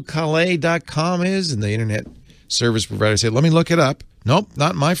fraptuousdaykalukale.com is? And the internet service provider said, let me look it up. Nope,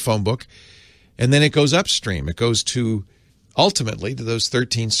 not in my phone book. And then it goes upstream. It goes to, ultimately, to those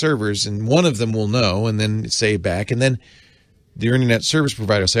 13 servers, and one of them will know, and then say back. And then the internet service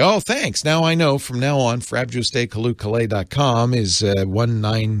provider will say, oh, thanks. Now I know from now on, fraptuousdaykalukale.com is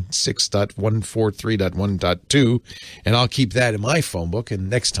 196.143.1.2, and I'll keep that in my phone book, and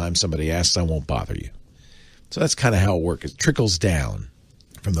next time somebody asks, I won't bother you. So that's kind of how it works. It trickles down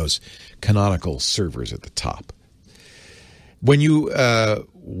from those canonical servers at the top. When you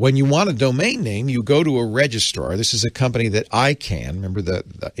want a domain name, you go to a registrar. This is a company that ICANN, remember the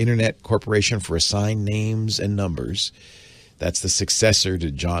Internet Corporation for Assigned Names and Numbers. That's the successor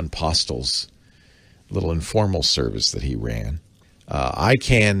to John Postel's little informal service that he ran.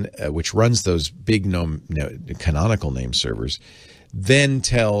 ICANN, which runs those big canonical name servers, then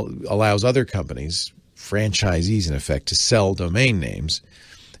allows other companies, franchisees in effect, to sell domain names.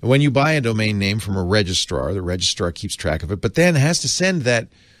 And when you buy a domain name from a registrar, the registrar keeps track of it, but then has to send that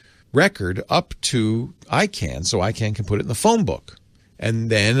record up to ICANN so ICANN can put it in the phone book. And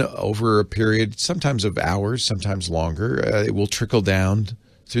then over a period, sometimes of hours, sometimes longer, it will trickle down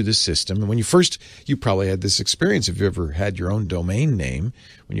through the system. And when you probably had this experience if you ever had your own domain name.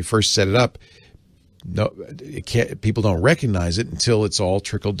 When you first set it up, people don't recognize it until it's all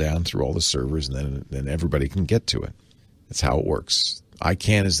trickled down through all the servers, and then everybody can get to it. That's how it works.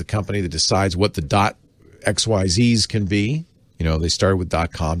 ICANN is the company that decides what the .xyzs can be. You know, they started with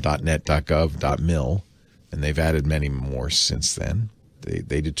 .com, .net, .gov, .mil, and they've added many more since then.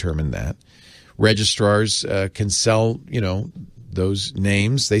 They determine that. Registrars can sell, those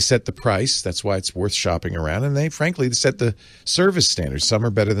names. They set the price. That's why it's worth shopping around. And they, frankly, set the service standards. Some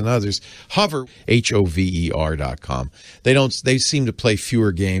are better than others. Hover, HOVER.com. They seem to play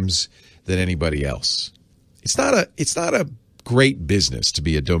fewer games than anybody else. It's not a great business to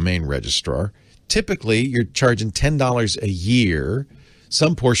be a domain registrar. Typically, you're charging $10 a year.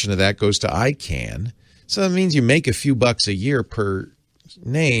 Some portion of that goes to ICANN. So that means you make a few bucks a year per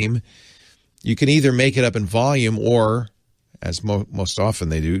name. You can either make it up in volume or, as most often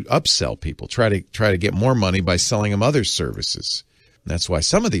they do, upsell people. Try to get more money by selling them other services. And that's why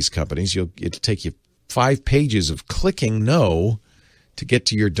some of these companies, it'll take you 5 pages of clicking no to get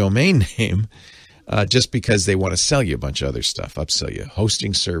to your domain name, just because they want to sell you a bunch of other stuff, upsell you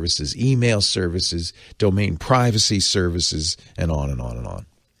hosting services, email services, domain privacy services, and on and on and on.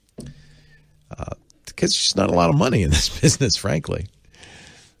 Because there's just not a lot of money in this business, frankly.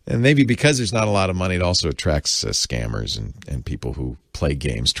 And maybe because there's not a lot of money, it also attracts scammers and people who play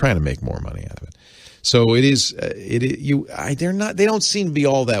games trying to make more money out of it. So they don't seem to be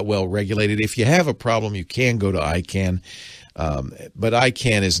all that well regulated. If you have a problem, you can go to ICANN. But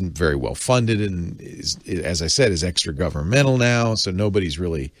ICANN isn't very well funded and as I said, is extra governmental now. So nobody's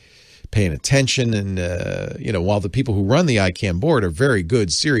really paying attention. And, while the people who run the ICANN board are very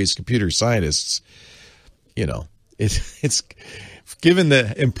good, serious computer scientists, it's given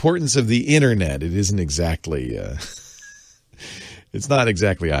the importance of the internet, it isn't exactly, it's not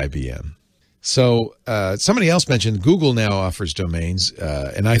exactly IBM. So somebody else mentioned Google now offers domains,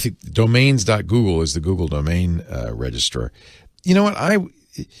 and I think domains.google is the Google domain registrar. You know what? I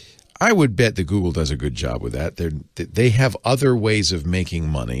would bet that Google does a good job with that. They have other ways of making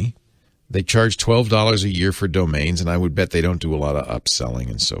money. They charge $12 a year for domains, and I would bet they don't do a lot of upselling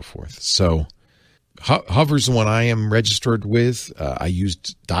and so forth. So Hover's the one I am registered with. I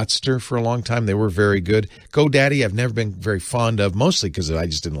used Dotster for a long time. They were very good. GoDaddy I've never been very fond of, mostly because I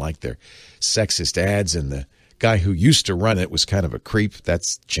just didn't like their sexist ads, and the guy who used to run it was kind of a creep.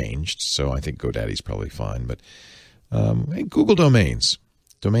 That's changed, so I think GoDaddy's probably fine. But Google Domains,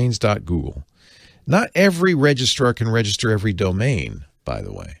 domains.google. Not every registrar can register every domain, by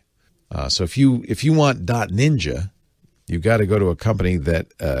the way. So if you want .ninja, you've got to go to a company that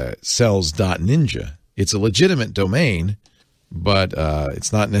sells .ninja. It's a legitimate domain, but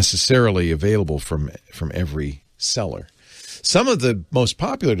it's not necessarily available from every seller. Some of the most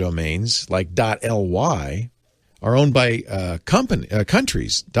popular domains, like .ly, are owned by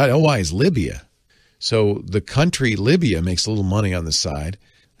countries. .ly is Libya. So the country Libya makes a little money on the side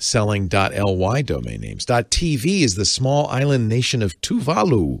selling .ly domain names. .tv is the small island nation of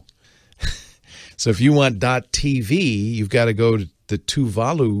Tuvalu. So if you want .tv, you've got to go to the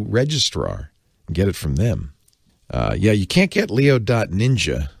Tuvalu registrar and get it from them. You can't get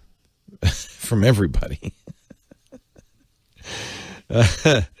Leo.ninja from everybody.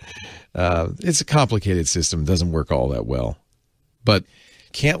 It's a complicated system. It doesn't work all that well. But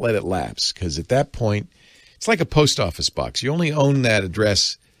can't let it lapse, because at that point, it's like a post office box. You only own that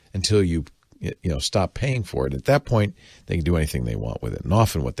address until you stop paying for it. At that point, they can do anything they want with it. And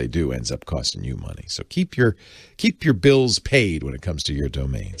often what they do ends up costing you money. So keep your bills paid when it comes to your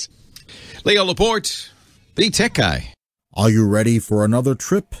domains. Leo Laporte, the Tech Guy. Are you ready for another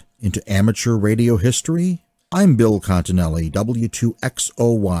trip into amateur radio history? I'm Bill Continelli,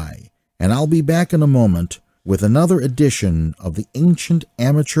 W2XOY, and I'll be back in a moment with another edition of the Ancient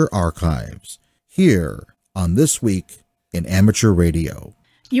Amateur Archives, here on This Week in Amateur Radio.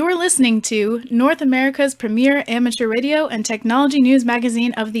 You're listening to North America's premier amateur radio and technology news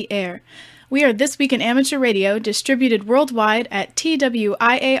magazine of the air. We are This Week in Amateur Radio, distributed worldwide at twiar.net.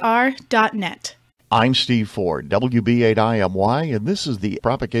 I'm Steve Ford, WB8IMY, and this is the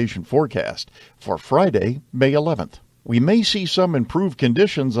propagation forecast for Friday, May 11th. We may see some improved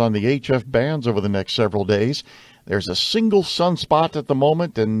conditions on the HF bands over the next several days. There's a single sunspot at the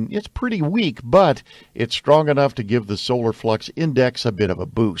moment, and it's pretty weak, but it's strong enough to give the solar flux index a bit of a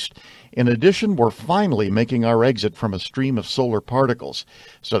boost. In addition, we're finally making our exit from a stream of solar particles,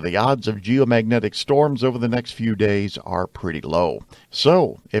 so the odds of geomagnetic storms over the next few days are pretty low.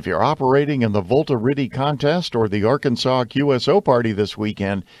 So, if you're operating in the Volta Riddy contest or the Arkansas QSO party this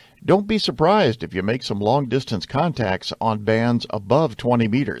weekend, don't be surprised if you make some long-distance contacts on bands above 20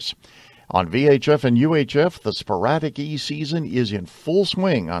 meters. On VHF and UHF, the sporadic E season is in full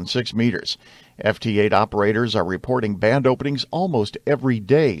swing on 6 meters. FT8 operators are reporting band openings almost every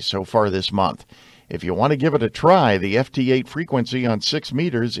day so far this month. If you want to give it a try, the FT8 frequency on 6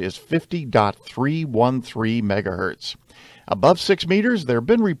 meters is 50.313 megahertz. Above 6 meters, there have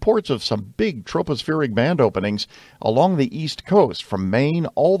been reports of some big tropospheric band openings along the East Coast from Maine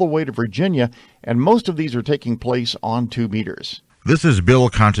all the way to Virginia, and most of these are taking place on 2 meters. This is Bill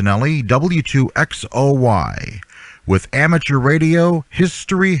Continelli, W2XOY, with Amateur Radio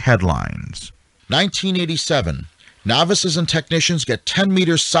History Headlines. 1987. Novices and technicians get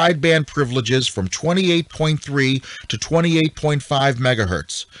 10-meter sideband privileges from 28.3 to 28.5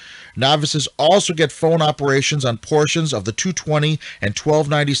 megahertz. Novices also get phone operations on portions of the 220 and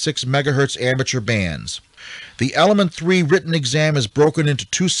 1296 megahertz amateur bands. The Element 3 written exam is broken into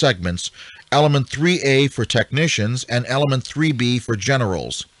 2 segments, Element 3A for technicians and Element 3B for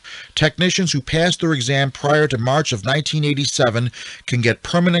generals. Technicians who pass their exam prior to March of 1987 can get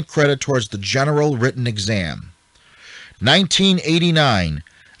permanent credit towards the general written exam. 1989.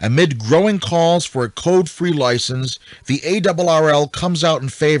 Amid growing calls for a code-free license, the ARRL comes out in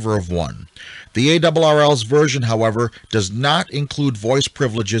favor of one. The ARRL's version, however, does not include voice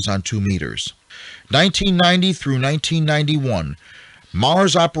privileges on 2 meters. 1990 through 1991.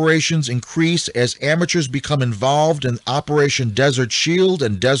 Mars operations increase as amateurs become involved in Operation Desert Shield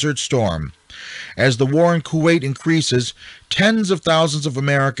and Desert Storm. As the war in Kuwait increases, tens of thousands of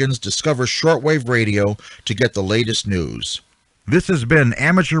Americans discover shortwave radio to get the latest news. This has been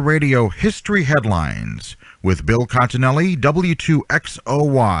Amateur Radio History Headlines with Bill Continelli,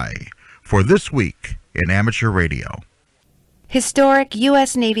 W2XOY, for This Week in Amateur Radio. Historic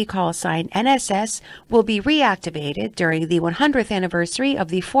U.S. Navy call sign NSS will be reactivated during the 100th anniversary of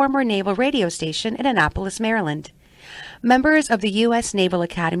the former naval radio station in Annapolis, Maryland. Members of the U.S. Naval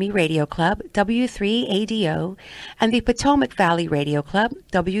Academy Radio Club, W3ADO, and the Potomac Valley Radio Club,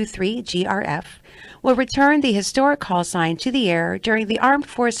 W3GRF, will return the historic call sign to the air during the Armed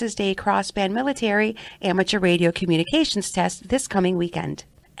Forces Day Crossband Military Amateur Radio Communications Test this coming weekend.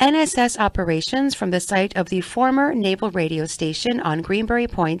 NSS operations from the site of the former naval radio station on Greenberry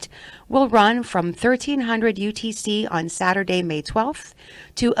Point will run from 1300 UTC on Saturday, May 12th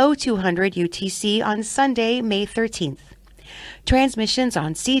to 0200 UTC on Sunday, May 13th. Transmissions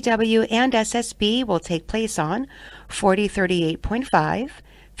on CW and SSB will take place on 4038.5,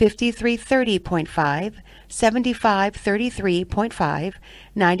 5330.5, 7533.5,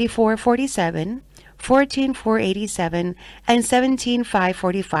 9447, 14487, and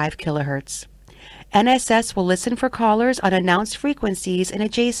 17545 kilohertz. NSS will listen for callers on announced frequencies in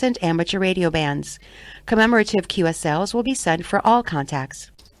adjacent amateur radio bands. Commemorative QSLs will be sent for all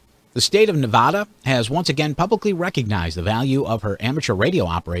contacts. The state of Nevada has once again publicly recognized the value of her amateur radio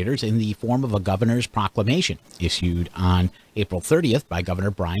operators in the form of a governor's proclamation issued on April 30th by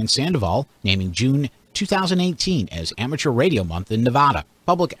Governor Brian Sandoval, naming June 2018 as Amateur Radio Month in Nevada.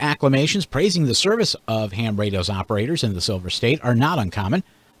 Public acclamations praising the service of ham radio's operators in the Silver State are not uncommon.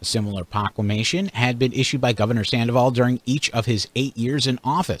 A similar proclamation had been issued by Governor Sandoval during each of his 8 years in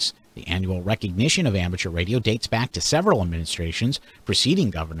office. The annual recognition of amateur radio dates back to several administrations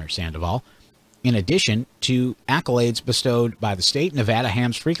preceding Governor Sandoval. In addition to accolades bestowed by the state, Nevada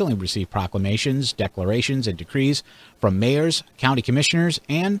hams frequently receive proclamations, declarations, and decrees from mayors, county commissioners,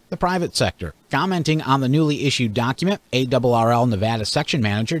 and the private sector. Commenting on the newly issued document, ARRL Nevada Section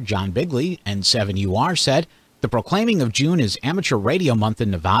Manager John Bigley, N7UR, said, "The proclaiming of June as Amateur Radio Month in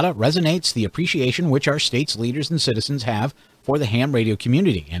Nevada resonates the appreciation which our state's leaders and citizens have for the ham radio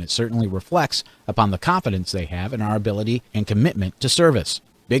community, and it certainly reflects upon the confidence they have in our ability and commitment to service."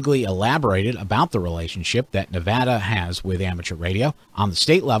 Bigley elaborated about the relationship that Nevada has with amateur radio. On the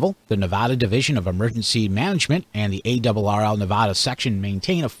state level, the Nevada Division of Emergency Management and the ARRL Nevada section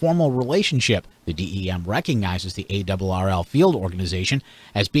maintain a formal relationship. The DEM recognizes the ARRL field organization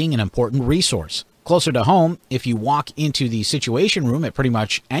as being an important resource. Closer to home, if you walk into the Situation Room at pretty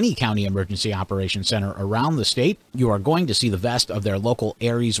much any county emergency operations center around the state, you are going to see the vest of their local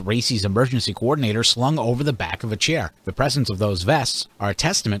Aries Races emergency coordinator slung over the back of a chair. The presence of those vests are a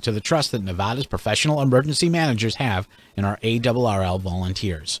testament to the trust that Nevada's professional emergency managers have in our ARRL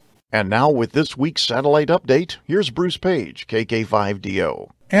volunteers. And now with this week's satellite update, here's Bruce Page, KK5DO.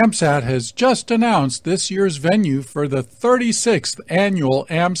 AMSAT has just announced this year's venue for the 36th annual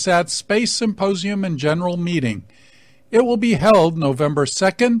AMSAT Space Symposium and General Meeting. It will be held November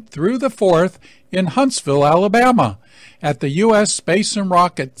 2nd through the 4th in Huntsville, Alabama, at the U.S. Space and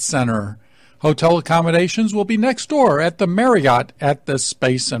Rocket Center. Hotel accommodations will be next door at the Marriott at the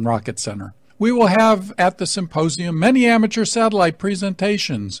Space and Rocket Center. We will have at the symposium many amateur satellite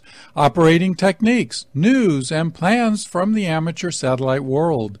presentations, operating techniques, news, and plans from the amateur satellite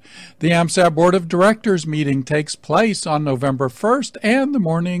world. The AMSAT Board of Directors meeting takes place on November 1st and the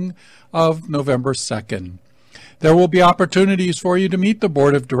morning of November 2nd. There will be opportunities for you to meet the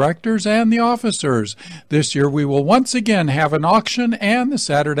Board of Directors and the officers. This year we will once again have an auction and the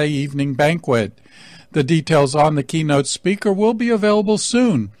Saturday evening banquet. The details on the keynote speaker will be available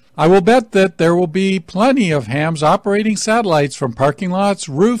soon. I will bet that there will be plenty of hams operating satellites from parking lots,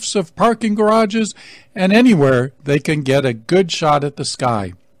 roofs of parking garages, and anywhere they can get a good shot at the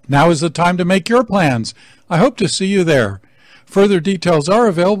sky. Now is the time to make your plans. I hope to see you there. Further details are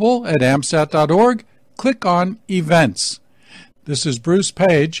available at amsat.org. Click on Events. This is Bruce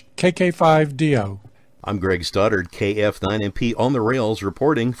Page, KK5DO. I'm Greg Stoddard, KF9MP on the rails,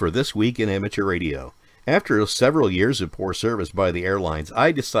 reporting for This Week in Amateur Radio. After several years of poor service by the airlines,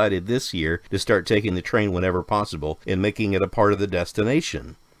 I decided this year to start taking the train whenever possible and making it a part of the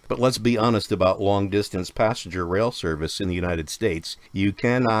destination. But let's be honest about long-distance passenger rail service in the United States. You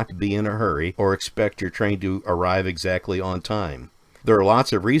cannot be in a hurry or expect your train to arrive exactly on time. There are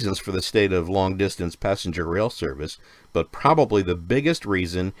lots of reasons for the state of long-distance passenger rail service, but probably the biggest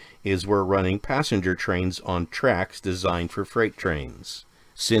reason is we're running passenger trains on tracks designed for freight trains.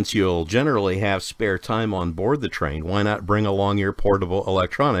 Since you'll generally have spare time on board the train, why not bring along your portable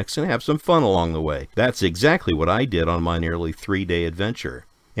electronics and have some fun along the way? That's exactly what I did on my nearly 3-day adventure.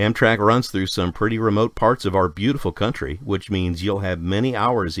 Amtrak runs through some pretty remote parts of our beautiful country, which means you'll have many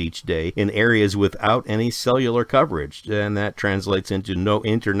hours each day in areas without any cellular coverage, and that translates into no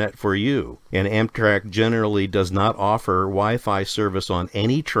internet for you. And Amtrak generally does not offer Wi-Fi service on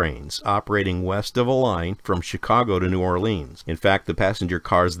any trains operating west of a line from Chicago to New Orleans. In fact, the passenger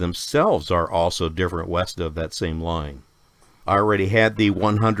cars themselves are also different west of that same line. I already had the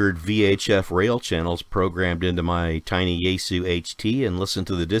 100 VHF rail channels programmed into my tiny Yaesu HT and listened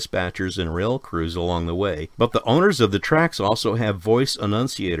to the dispatchers and rail crews along the way. But the owners of the tracks also have voice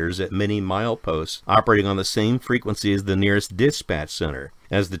annunciators at many mileposts operating on the same frequency as the nearest dispatch center.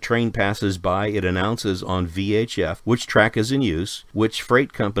 As the train passes by, it announces on VHF which track is in use, which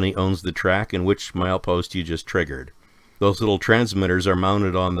freight company owns the track, and which milepost you just triggered. Those little transmitters are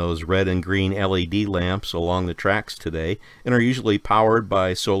mounted on those red and green LED lamps along the tracks today and are usually powered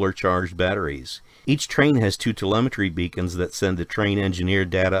by solar-charged batteries. Each train has 2 telemetry beacons that send the train engineer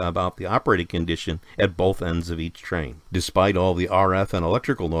data about the operating condition at both ends of each train. Despite all the RF and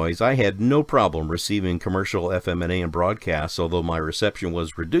electrical noise, I had no problem receiving commercial FM and AM broadcasts, although my reception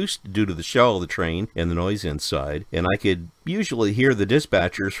was reduced due to the shell of the train and the noise inside, and I could usually hear the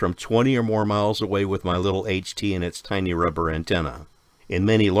dispatchers from 20 or more miles away with my little HT and its tiny rubber antenna. In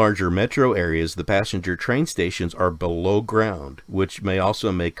many larger metro areas, the passenger train stations are below ground, which may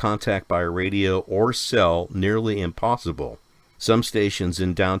also make contact by radio or cell nearly impossible. Some stations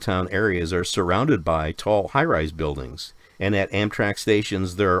in downtown areas are surrounded by tall high-rise buildings, and at Amtrak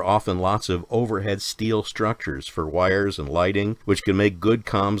stations there are often lots of overhead steel structures for wires and lighting, which can make good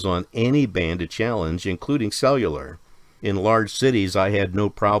comms on any band a challenge, including cellular. In large cities, I had no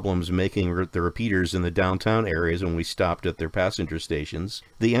problems making the repeaters in the downtown areas when we stopped at their passenger stations.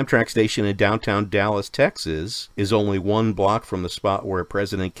 The Amtrak station in downtown Dallas, Texas, is only 1 block from the spot where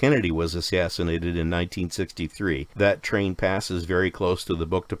President Kennedy was assassinated in 1963. That train passes very close to the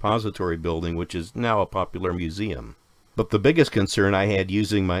Book Depository building, which is now a popular museum. But the biggest concern I had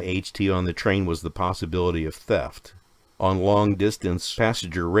using my HT on the train was the possibility of theft. On long-distance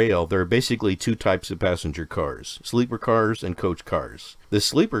passenger rail, there are basically 2 types of passenger cars, sleeper cars and coach cars. The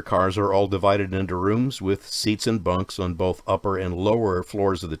sleeper cars are all divided into rooms with seats and bunks on both upper and lower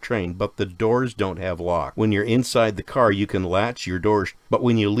floors of the train, but the doors don't have lock. When you're inside the car, you can latch your doors, but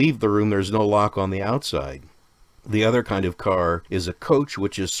when you leave the room, there's no lock on the outside. The other kind of car is a coach,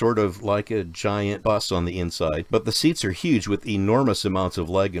 which is sort of like a giant bus on the inside, but the seats are huge with enormous amounts of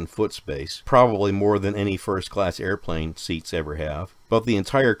leg and foot space, probably more than any first-class airplane seats ever have. But the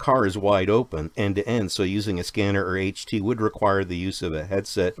entire car is wide open, end-to-end, so using a scanner or HT would require the use of a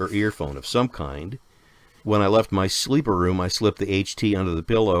headset or earphone of some kind. When I left my sleeper room, I slipped the HT under the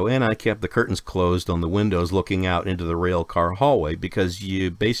pillow, and I kept the curtains closed on the windows looking out into the rail car hallway, because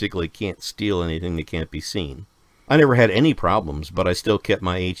you basically can't steal anything that can't be seen. I never had any problems, but I still kept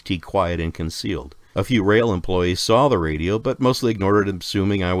my HT quiet and concealed. A few rail employees saw the radio, but mostly ignored it,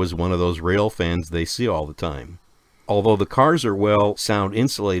 assuming I was one of those rail fans they see all the time. Although the cars are well sound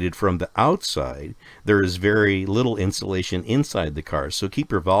insulated from the outside, there is very little insulation inside the cars, so keep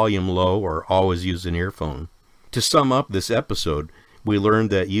your volume low or always use an earphone. To sum up this episode, we learned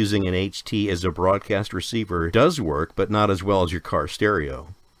that using an HT as a broadcast receiver does work, but not as well as your car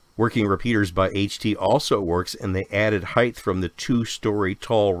stereo. Working repeaters by HT also works, and the added height from the 2-story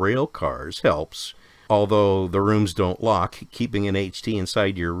tall rail cars helps. Although the rooms don't lock, keeping an HT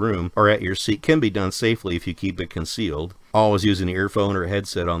inside your room or at your seat can be done safely if you keep it concealed. Always use an earphone or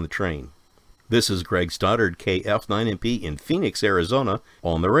headset on the train. This is Greg Stoddard, KF9MP in Phoenix, Arizona,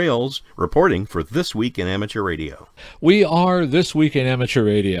 on the rails, reporting for This Week in Amateur Radio. We are This Week in Amateur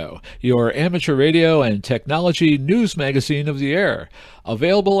Radio, your amateur radio and technology news magazine of the air.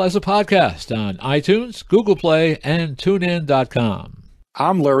 Available as a podcast on iTunes, Google Play, and TuneIn.com.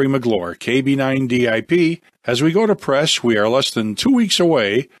 I'm Larry McGlure, KB9DIP. As we go to press, we are less than 2 weeks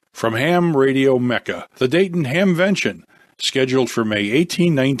away from Ham Radio Mecca, the Dayton Hamvention, scheduled for May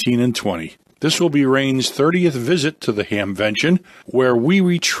 18, 19, and 20. This will be Rain's 30th visit to the Hamvention, where we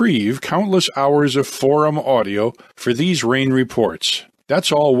retrieve countless hours of forum audio for these Rain reports.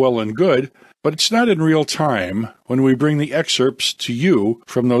 That's all well and good, but it's not in real time when we bring the excerpts to you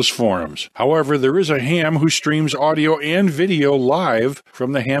from those forums. However, there is a ham who streams audio and video live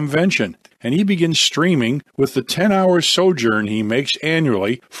from the Hamvention, and he begins streaming with the 10-hour sojourn he makes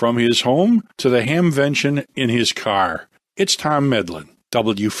annually from his home to the Hamvention in his car. It's Tom Medlin,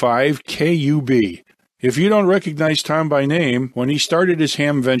 W5KUB. If you don't recognize Tom by name, when he started his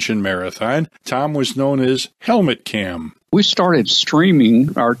Hamvention marathon, Tom was known as Helmet Cam. We started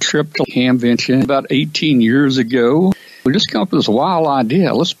streaming our trip to Hamvention about 18 years ago. We just came up with this wild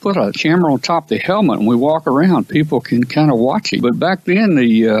idea. Let's put a camera on top of the helmet and we walk around. People can kind of watch it. But back then,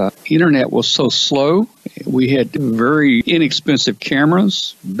 the internet was so slow. We had very inexpensive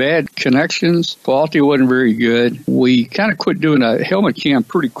cameras, bad connections, quality wasn't very good. We kind of quit doing a helmet cam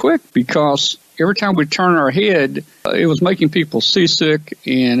pretty quick because every time we turned our head, it was making people seasick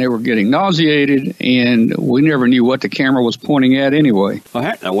and they were getting nauseated, and we never knew what the camera was pointing at anyway. Well,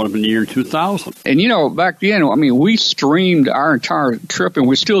 heck, that would have been the year 2000. And, you know, back then, I mean, we streamed our entire trip, and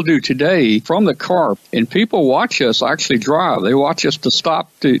we still do today, from the car. And people watch us actually drive. They watch us to stop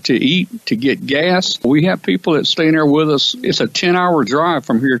to eat, to get gas. We have people that stay in there with us. It's a 10-hour drive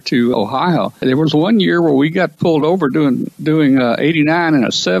from here to Ohio. There was one year where we got pulled over doing 89 and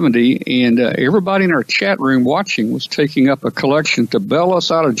a 70, and everybody in our chat room watching was taking up a collection to bail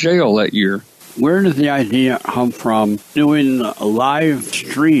us out of jail that year. Where did the idea come from doing a live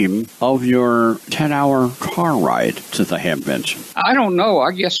stream of your 10-hour car ride to the Hamvention? I don't know.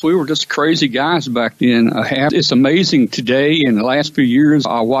 I guess we were just crazy guys back then. It's amazing today. In the last few years,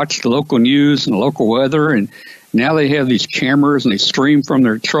 I watched the local news and the local weather, and now they have these cameras and they stream from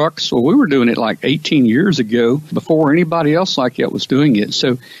their trucks. Well, we were doing it like 18 years ago before anybody else like that was doing it.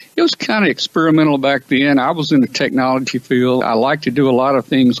 So it was kind of experimental back then. I was in the technology field. I like to do a lot of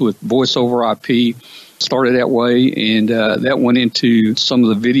things with voice over IP. Started that way, and that went into some of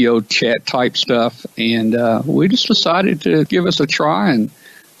the video chat type stuff. And we just decided to give us a try and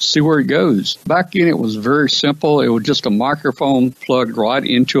see where it goes. Back then, it was very simple. It was just a microphone plugged right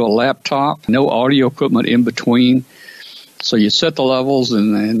into a laptop, no audio equipment in between. So you set the levels,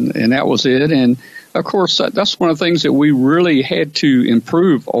 and that was it. And Of course, that's one of the things that we really had to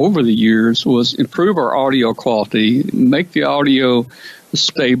improve over the years, was improve our audio quality, make the audio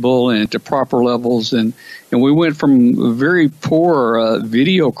stable and to proper levels. And we went from very poor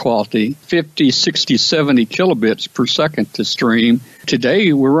video quality, 50, 60, 70 kilobits per second to stream.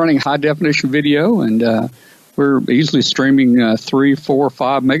 Today, we're running high-definition video, and we're easily streaming 3, 4,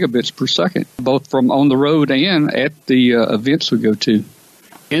 5 megabits per second, both from on the road and at the events we go to.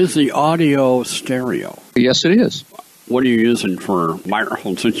 Is the audio stereo? Yes, it is. What are you using for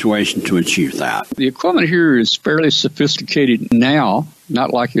microphone situation to achieve that? The equipment here is fairly sophisticated now,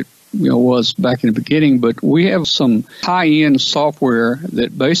 not like it was back in the beginning, but we have some high-end software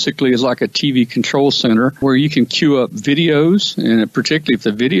that basically is like a TV control center where you can queue up videos, and particularly if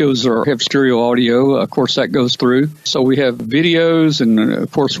the videos have stereo audio, of course that goes through. So we have videos, and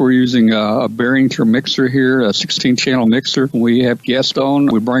of course we're using a Behringer mixer here, a 16-channel mixer. We have guests on,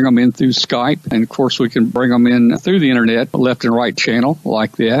 we bring them in through Skype, and of course we can bring them in through the internet, left and right channel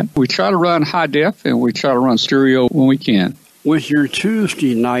like that. We try to run high def, and we try to run stereo when we can. With your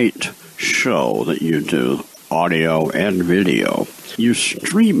Tuesday night show that you do, audio and video, you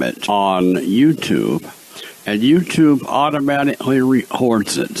stream it on YouTube, and YouTube automatically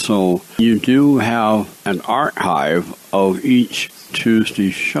records it. So you do have an archive of each Tuesday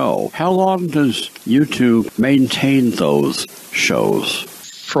show. How long does YouTube maintain those shows?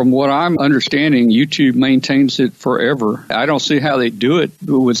 From what I'm understanding, YouTube maintains it forever. I don't see how they do it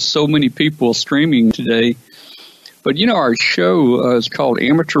with so many people streaming today. But, our show is called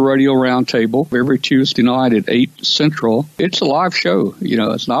Amateur Radio Roundtable every Tuesday night at 8 Central. It's a live show.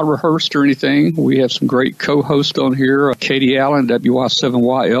 It's not rehearsed or anything. We have some great co-hosts on here. Katie Allen,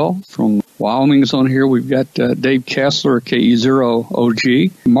 WY7YL from Wyoming is on here. We've got Dave Kessler,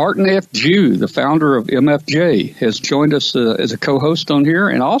 KE0OG. Martin F. Jew, the founder of MFJ, has joined us as a co-host on here.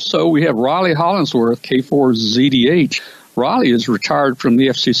 And also we have Riley Hollingsworth, K4ZDH. Riley is retired from the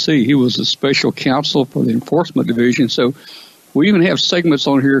FCC. He was a special counsel for the Enforcement Division. So we even have segments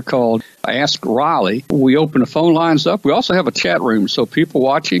on here called Ask Riley. We open the phone lines up. We also have a chat room. So people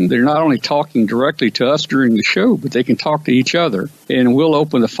watching, they're not only talking directly to us during the show, but they can talk to each other. And we'll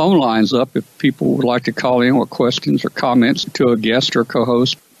open the phone lines up if people would like to call in with questions or comments to a guest or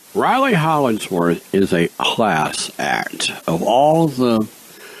co-host. Riley Hollingsworth is a class act. Of all the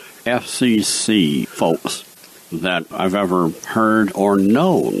FCC folks that I've ever heard or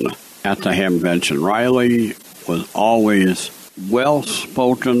known at the Hamvention, Riley was always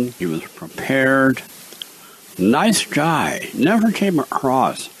well-spoken. He was prepared. Nice guy. Never came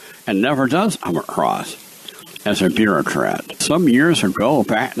across, and never does come across, as a bureaucrat. Some years ago,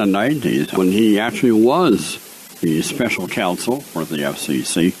 back in the 90s, when he actually was the special counsel for the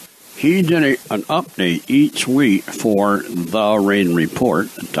FCC, he did an update each week for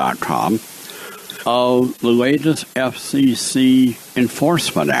therainreport.com of the latest FCC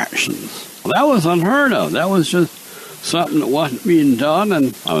enforcement actions. That was unheard of. That was just something that wasn't being done,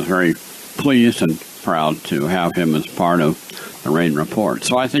 and I was very pleased and proud to have him as part of the Rain Report.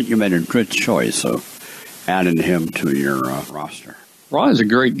 So I think you made a good choice of adding him to your roster. Ron's a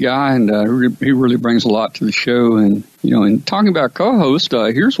great guy, and he really brings a lot to the show. And, in talking about co-host,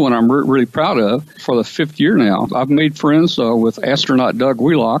 here's one I'm really proud of for the 5th year now. I've made friends with astronaut Doug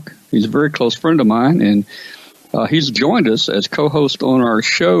Wheelock. He's a very close friend of mine, and he's joined us as co-host on our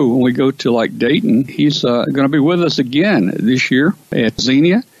show when we go to, Dayton. He's going to be with us again this year at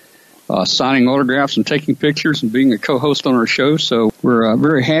Xenia, signing autographs and taking pictures and being a co-host on our show. So we're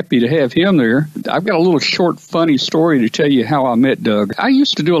very happy to have him there. I've got a little short, funny story to tell you how I met Doug. I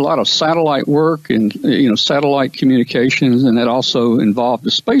used to do a lot of satellite work and, satellite communications, and that also involved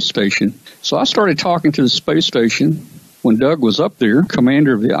the space station. So I started talking to the space station when Doug was up there,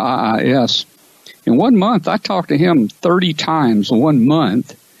 commander of the IIS. In 1 month, I talked to him 30 times in 1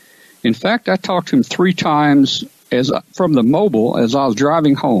 month. In fact, I talked to him 3 times from the mobile as I was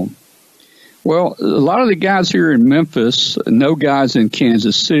driving home. Well, a lot of the guys here in Memphis know guys in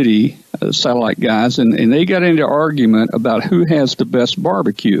Kansas City, satellite guys, and they got into argument about who has the best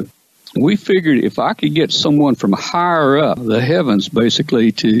barbecue. We figured if I could get someone from higher up, the heavens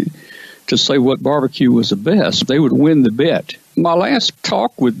basically, to say what barbecue was the best, they would win the bet. My last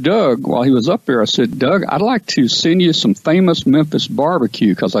talk with Doug while he was up there, I said, Doug, I'd like to send you some famous Memphis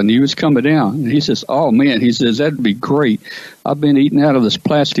barbecue because I knew he was coming down. And he says, oh, man, he says, that'd be great. I've been eating out of this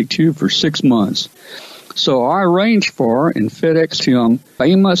plastic tube for 6 months. So I arranged for and FedExed him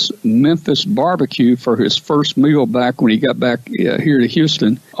famous Memphis barbecue for his first meal back when he got back here to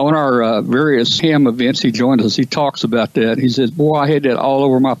Houston. On our various ham events, he joined us. He talks about that. He says, boy, I had that all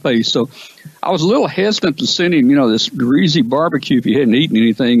over my face. So I was a little hesitant to send him, this greasy barbecue if he hadn't eaten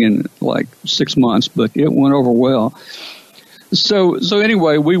anything in like 6 months, but it went over well. So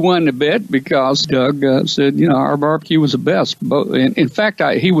anyway, we won the bet because Doug said, our barbecue was the best. In fact,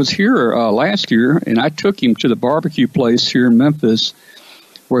 he was here last year, and I took him to the barbecue place here in Memphis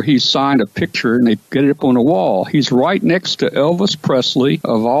where he signed a picture, and they get it up on the wall. He's right next to Elvis Presley,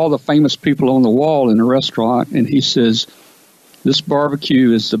 of all the famous people on the wall in the restaurant, and he says, this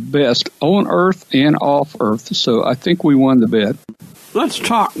barbecue is the best on earth and off earth. So I think we won the bet. Let's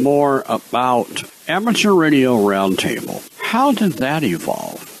talk more about Amateur Radio Roundtable. How did that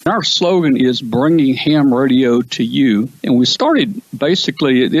evolve? Our slogan is bringing ham radio to you. And we started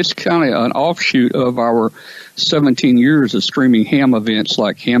basically, it's kind of an offshoot of our 17 years of streaming ham events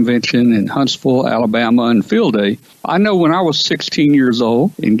like Hamvention in Huntsville, Alabama, and Field Day. I know when I was 16 years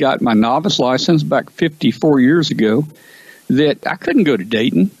old and got my novice license back 54 years ago, that I couldn't go to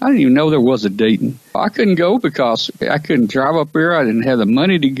Dayton. I didn't even know there was a Dayton. I couldn't go because I couldn't drive up there. I didn't have the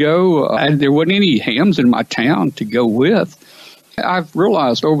money to go. There wasn't any hams in my town to go with. I've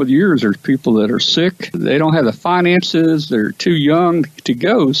realized over the years there's people that are sick. They don't have the finances. They're too young to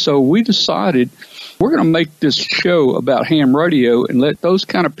go. So we decided we're going to make this show about ham radio and let those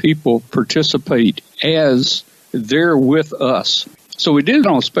kind of people participate as they're with us. So we did it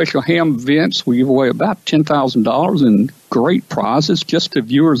on special ham events. We give away about $10,000 in great prizes just to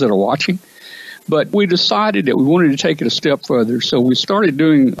viewers that are watching. But we decided that we wanted to take it a step further. So we started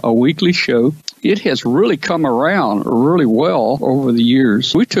doing a weekly show. It has really come around really well over the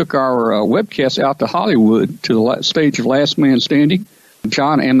years. We took our webcast out to Hollywood to the stage of Last Man Standing.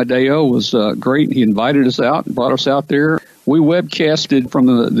 John Amadeo was great. He invited us out and brought us out there. We webcasted from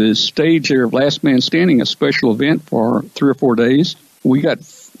the stage there of Last Man Standing, a special event for 3 or 4 days. We got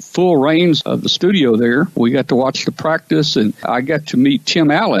full reins of the studio there. We got to watch the practice, and I got to meet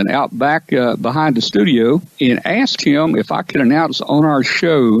Tim Allen out back behind the studio and asked him if I could announce on our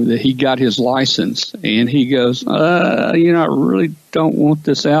show that he got his license. And he goes, I really don't want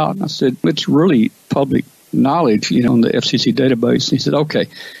this out. And I said, it's really public knowledge, on the FCC database. He said, okay.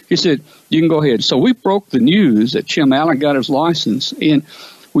 He said, you can go ahead. So we broke the news that Tim Allen got his license, and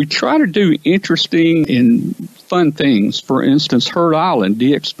we try to do interesting and fun things. For instance, Herd Island,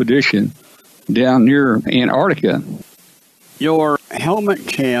 the expedition down near Antarctica. Your helmet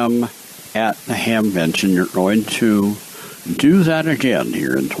cam at the Hamvention, you're going to do that again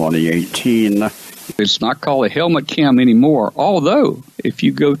here in 2018. It's not called a helmet cam anymore, although if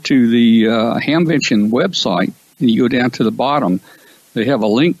you go to the Hamvention website and you go down to the bottom, they have a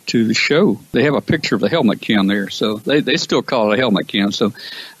link to the show. They have a picture of the helmet cam there, so they still call it a helmet cam. So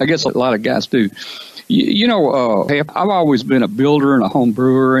I guess a lot of guys do. I've always been a builder and a home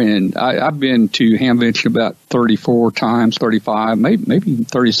brewer, and I've been to Hamvention about 34 times, 35, maybe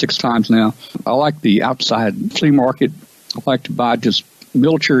 36 times now. I like the outside flea market. I like to buy just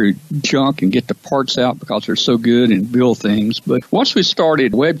military junk and get the parts out because they're so good and build things. But once we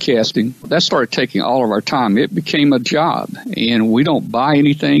started webcasting, that started taking all of our time. It became a job, and we don't buy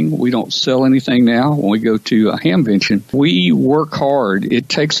anything. We don't sell anything now when we go to a Hamvention. We work hard. It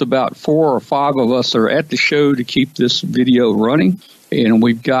takes about 4 or 5 of us are at the show to keep this video running. And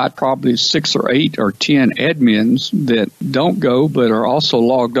we've got probably 6 or 8 or 10 admins that don't go but are also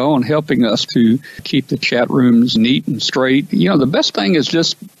logged on helping us to keep the chat rooms neat and straight. The best thing is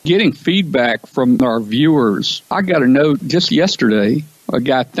just getting feedback from our viewers. I got a note just yesterday. A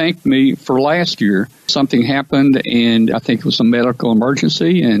guy thanked me for last year. Something happened, and I think it was a medical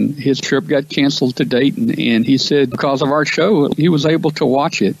emergency, and his trip got canceled to Dayton. And he said because of our show, he was able to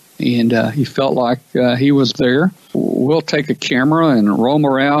watch it, and he felt like he was there. We'll take a camera and roam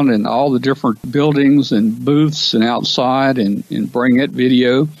around in all the different buildings and booths and outside and bring it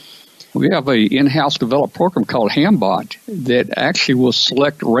video. We have a in-house developed program called HamBot that actually will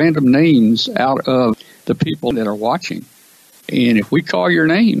select random names out of the people that are watching. And if we call your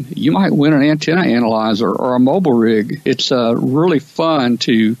name, you might win an antenna analyzer or a mobile rig. It's really fun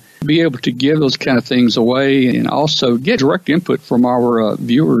to be able to give those kind of things away and also get direct input from our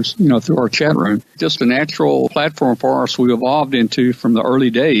viewers, through our chat room. Just a natural platform for us we evolved into from the early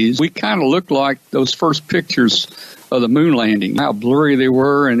days. We kind of looked like those first pictures of the moon landing, how blurry they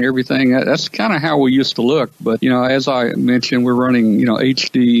were and everything. That's kind of how we used to look. But, as I mentioned, we're running,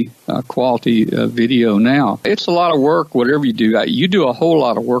 HD quality video now. It's a lot of work, whatever you do. You do a whole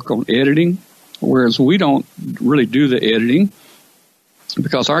lot of work on editing, whereas we don't really do the editing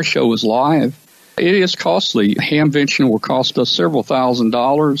because our show is live. It is costly. Hamvention will cost us several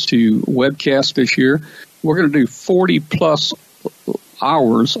 $1,000s to webcast this year. We're going to do 40-plus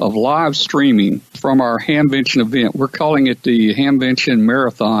hours of live streaming from our Hamvention event. We're calling it the Hamvention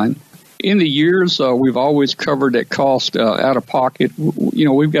Marathon. In the years, we've always covered that cost out of pocket.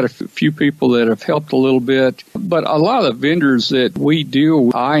 We've got a few people that have helped a little bit, but a lot of the vendors that we deal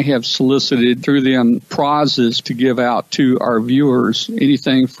with, I have solicited through them prizes to give out to our viewers.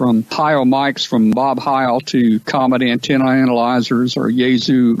 Anything from Heil mics from Bob Heil to Comet antenna analyzers or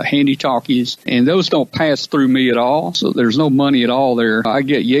Yaesu handy talkies, and those don't pass through me at all, so there's no money at all there. I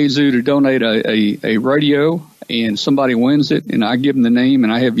get Yaesu to donate a radio, and somebody wins it, and I give them the name,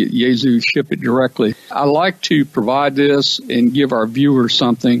 and I have Yaesu ship it directly. I like to provide this and give our viewers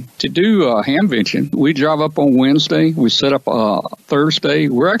something. To do Hamvention, we drive up on Wednesday. We set up Thursday.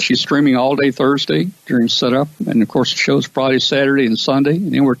 We're actually streaming all day Thursday during setup, and, of course, the show's Friday, Saturday, and Sunday,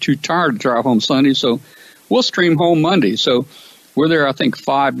 and then we're too tired to drive home Sunday, so we'll stream home Monday. So we're there, I think,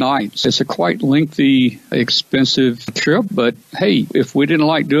 5 nights. It's a quite lengthy, expensive trip, but hey, if we didn't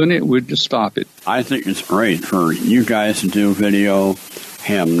like doing it, we'd just stop it. I think it's great for you guys to do video,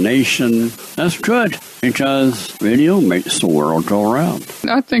 Ham Nation. That's good, because video makes the world go around.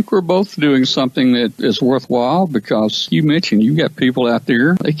 I think we're both doing something that is worthwhile, because you mentioned you got people out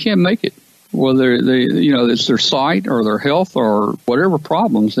there, they can't make it. Whether it's their sight or their health or whatever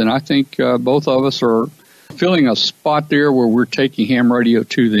problems, and I think both of us are filling a spot there where we're taking ham radio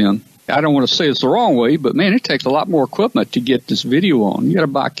to them. I don't want to say it's the wrong way, but man, it takes a lot more equipment to get this video on. You got to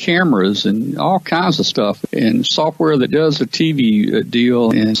buy cameras and all kinds of stuff and software that does the TV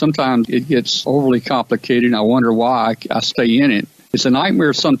deal. And sometimes it gets overly complicated, and I wonder why I stay in it. It's a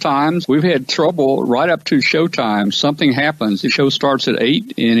nightmare sometimes. We've had trouble right up to showtime. Something happens. The show starts at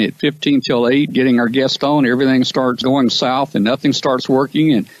 8, and at 15 till 8, getting our guest on, everything starts going south and nothing starts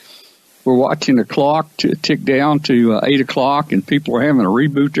working. And we're watching the clock tick down to 8 o'clock, and people are having to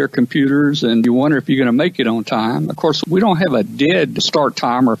reboot their computers, and you wonder if you're going to make it on time. Of course, we don't have a dead start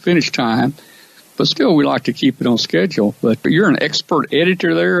time or finish time, but still we like to keep it on schedule. But you're an expert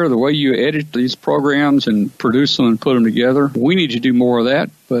editor there, the way you edit these programs and produce them and put them together. We need to do more of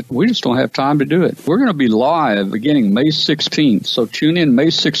that, but we just don't have time to do it. We're going to be live beginning May 16th, so tune in May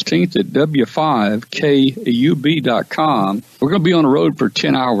 16th at W5KUB.com. We're going to be on the road for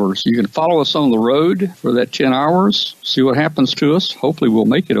 10 hours. You can follow us on the road for that 10 hours, see what happens to us. Hopefully we'll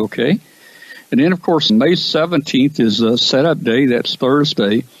make it okay. And then, of course, May 17th is a setup day. That's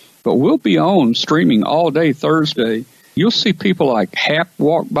Thursday. But we'll be on streaming all day Thursday. You'll see people like Hap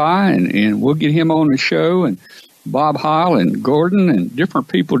walk by, and we'll get him on the show, and Bob Heil and Gordon and different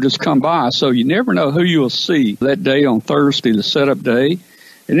people just come by. So you never know who you'll see that day on Thursday, the setup day.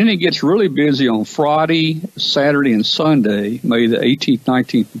 And then it gets really busy on Friday, Saturday, and Sunday, May the 18th,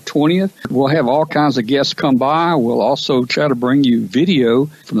 19th, and 20th. We'll have all kinds of guests come by. We'll also try to bring you video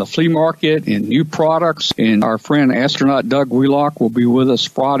from the flea market and new products. And our friend astronaut Doug Wheelock will be with us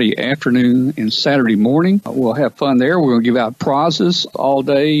Friday afternoon and Saturday morning. We'll have fun there. We're going to give out prizes all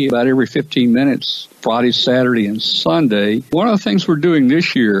day, about every 15 minutes. Friday, Saturday, and Sunday. One of the things we're doing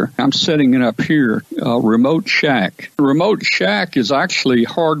this year, I'm setting it up here, Remote Shack. Remote Shack is actually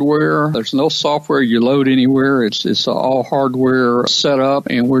hardware. There's no software you load anywhere. It's all hardware set up,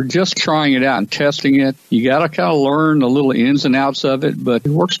 and we're just trying it out and testing it. You got to kind of learn the little ins and outs of it, but it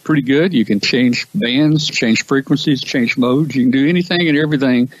works pretty good. You can change bands, change frequencies, change modes. You can do anything and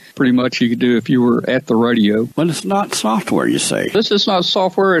everything pretty much you could do if you were at the radio. But it's not software, you say? This is not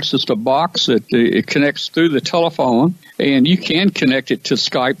software. It's just a box that it connects through the telephone, and you can connect it to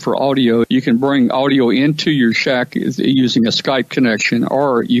Skype for audio. You can bring audio into your shack using a Skype connection,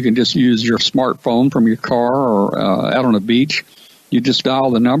 or you can just use your smartphone from your car or out on the beach. You just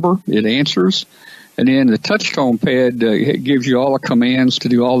dial the number, it answers, and then the touch tone pad gives you all the commands to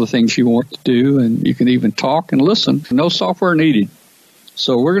do all the things you want to do, and you can even talk and listen. No software needed.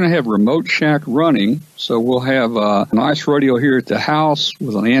 So we're going to have Remote Shack running. So we'll have a nice radio here at the house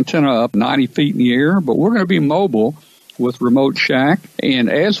with an antenna up 90 feet in the air, but we're going to be mobile with Remote Shack. And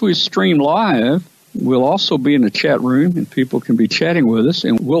as we stream live, we'll also be in the chat room, and people can be chatting with us,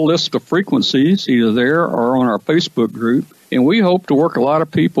 and we'll list the frequencies either there or on our Facebook group. And we hope to work a lot of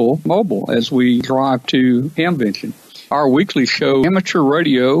people mobile as we drive to Hamvention. Our weekly show, Amateur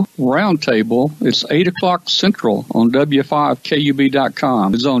Radio Roundtable, it's 8 o'clock Central on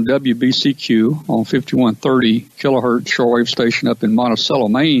W5KUB.com. It's on WBCQ on 5130 kilohertz shortwave station up in Monticello,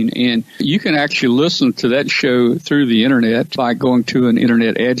 Maine. And you can actually listen to that show through the Internet by going to an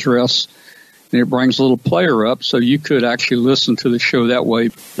Internet address, and it brings a little player up, so you could actually listen to the show that way.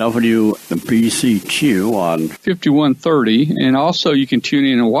 WBCQ on 5130, and also you can tune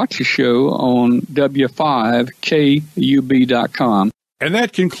in and watch the show on W5KUB.com. And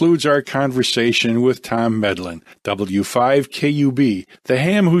that concludes our conversation with Tom Medlin, W5KUB, the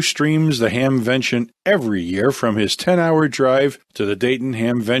ham who streams the Hamvention every year from his 10-hour drive to the Dayton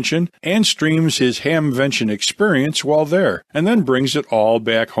Hamvention and streams his Hamvention experience while there, and then brings it all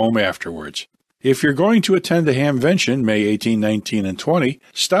back home afterwards. If you're going to attend the Hamvention May 18, 19, and 20,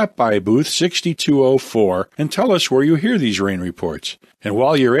 stop by booth 6204 and tell us where you hear these rain reports. And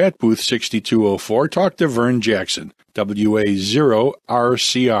while you're at booth 6204, talk to Vern Jackson, WA0RCR,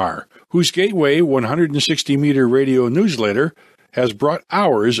 whose Gateway 160-meter radio newsletter has brought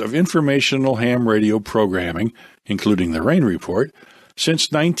hours of informational ham radio programming, including the rain report,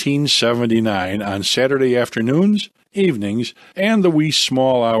 since 1979 on Saturday afternoons, evenings, and the wee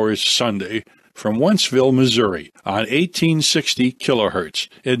small hours Sunday, from Wentzville, Missouri, on 1860 kilohertz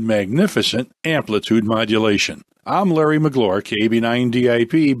in magnificent amplitude modulation. I'm Larry McGlure,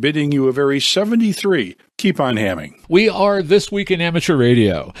 KB9DIP, bidding you a very 73. Keep on hamming. We are This Week in Amateur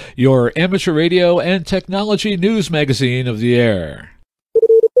Radio, your amateur radio and technology news magazine of the air.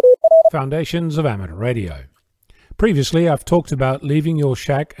 Foundations of Amateur Radio. Previously, I've talked about leaving your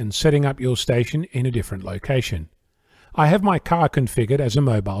shack and setting up your station in a different location. I have my car configured as a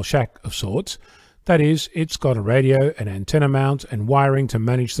mobile shack of sorts. That is, it's got a radio, an antenna mount, and wiring to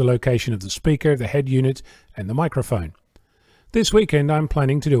manage the location of the speaker, the head unit, and the microphone. This weekend I'm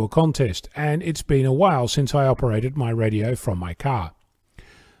planning to do a contest, and it's been a while since I operated my radio from my car.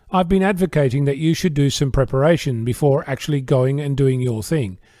 I've been advocating that you should do some preparation before actually going and doing your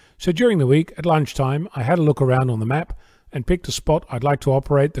thing. So during the week, at lunchtime, I had a look around on the map and picked a spot I'd like to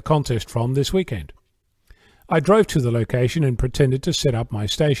operate the contest from this weekend. I drove to the location and pretended to set up my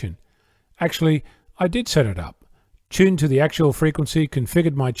station. Actually, I did set it up. Tuned to the actual frequency,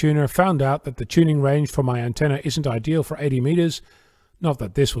 configured my tuner, found out that the tuning range for my antenna isn't ideal for 80 meters. Not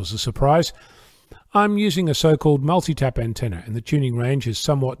that this was a surprise. I'm using a so-called multi-tap antenna, and the tuning range is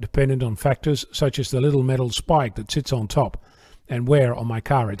somewhat dependent on factors such as the little metal spike that sits on top, and where on my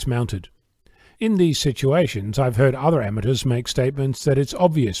car it's mounted. In these situations, I've heard other amateurs make statements that it's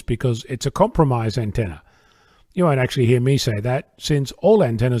obvious because it's a compromise antenna. You won't actually hear me say that, since all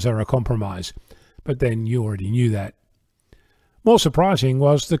antennas are a compromise, but then you already knew that. More surprising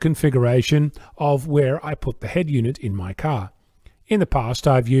was the configuration of where I put the head unit in my car. In the past,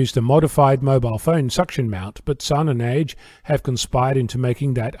 I've used a modified mobile phone suction mount, but sun and age have conspired into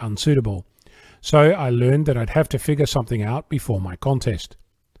making that unsuitable. So I learned that I'd have to figure something out before my contest.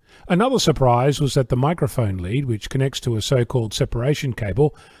 Another surprise was that the microphone lead, which connects to a so-called separation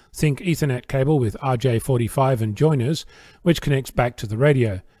cable, think Ethernet cable with RJ45 and joiners, which connects back to the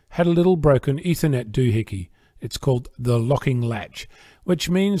radio, had a little broken Ethernet doohickey. It's called the locking latch, which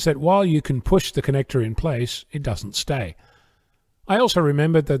means that while you can push the connector in place, it doesn't stay. I also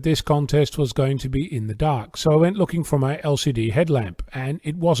remembered that this contest was going to be in the dark, so I went looking for my LCD headlamp, and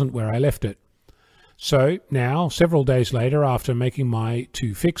it wasn't where I left it. So now, several days later, after making my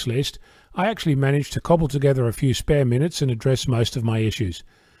to-fix list, I actually managed to cobble together a few spare minutes and address most of my issues.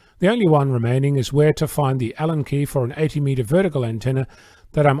 The only one remaining is where to find the Allen key for an 80-meter vertical antenna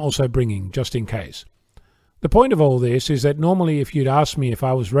that I'm also bringing, just in case. The point of all this is that normally if you'd asked me if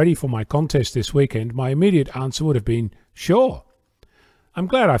I was ready for my contest this weekend, my immediate answer would have been, sure. I'm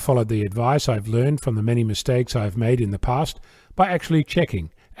glad I followed the advice I've learned from the many mistakes I've made in the past by actually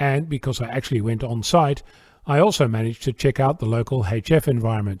checking, and because I actually went on site, I also managed to check out the local HF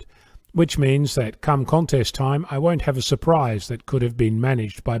environment, which means that come contest time I won't have a surprise that could have been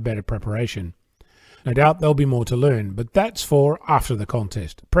managed by better preparation. No doubt there'll be more to learn, but that's for after the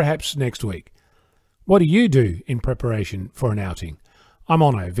contest, perhaps next week. What do you do in preparation for an outing? I'm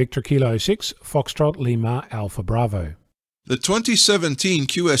Ono, Victor Kilo 6, Foxtrot Lima Alpha Bravo. The 2017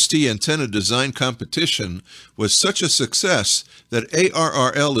 QST Antenna Design Competition was such a success that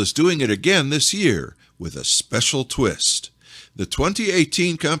ARRL is doing it again this year with a special twist. The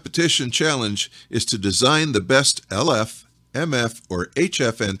 2018 competition challenge is to design the best LF, MF, or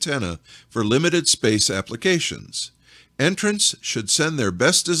HF antenna for limited space applications. Entrants should send their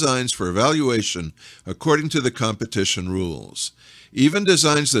best designs for evaluation according to the competition rules. Even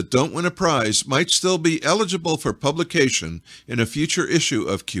designs that don't win a prize might still be eligible for publication in a future issue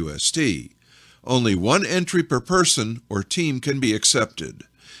of QST. Only one entry per person or team can be accepted.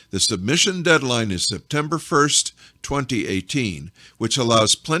 The submission deadline is September 1st, 2018, which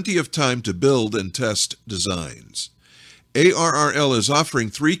allows plenty of time to build and test designs. ARRL is offering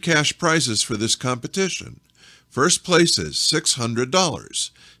 3 cash prizes for this competition. First place is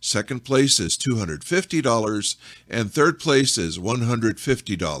 $600, second place is $250, and third place is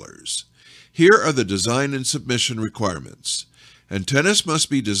 $150. Here are the design and submission requirements. Antennas must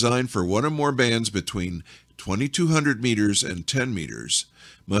be designed for one or more bands between 2200 meters and 10 meters,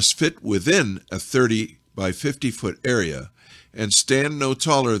 must fit within a 30 by 50 foot area and stand no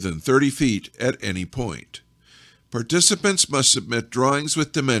taller than 30 feet at any point. Participants must submit drawings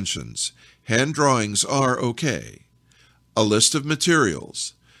with dimensions. Hand drawings are okay. A list of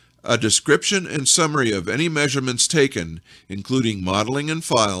materials. A description and summary of any measurements taken, including modeling and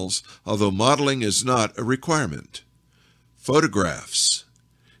files, although modeling is not a requirement. Photographs.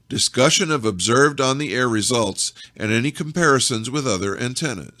 Discussion of observed on-the-air results and any comparisons with other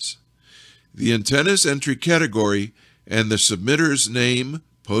antennas. The antenna's entry category and the submitter's name,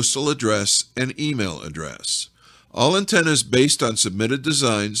 postal address, and email address. All antennas based on submitted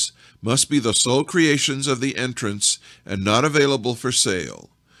designs must be the sole creations of the entrants and not available for sale.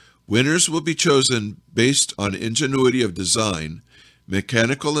 Winners will be chosen based on ingenuity of design,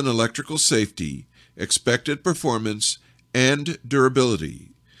 mechanical and electrical safety, expected performance, and durability.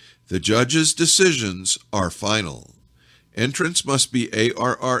 The judges' decisions are final. Entrants must be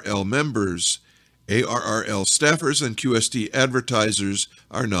ARRL members. ARRL staffers and QST advertisers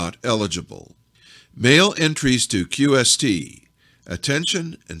are not eligible. Mail entries to QST.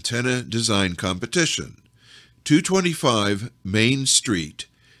 Attention Antenna Design Competition. 225 Main Street,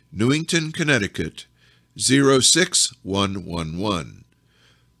 Newington, Connecticut, 06111.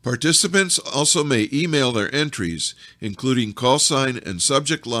 Participants also may email their entries, including call sign and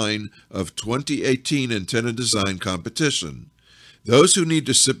subject line of 2018 Antenna Design Competition. Those who need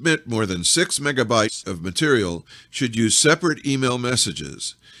to submit more than 6 megabytes of material should use separate email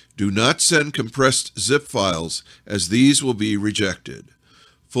messages. Do not send compressed zip files, as these will be rejected.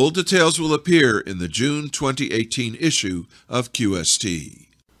 Full details will appear in the June 2018 issue of QST.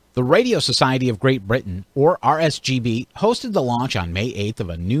 The Radio Society of Great Britain, or RSGB, hosted the launch on May 8th of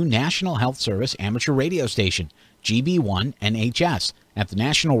a new National Health Service amateur radio station, GB1 NHS, at the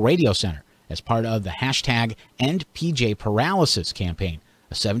National Radio Center as part of the hashtag End PJ Paralysis campaign,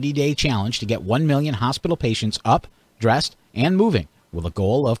 a 70-day challenge to get 1 million hospital patients up, dressed, and moving with a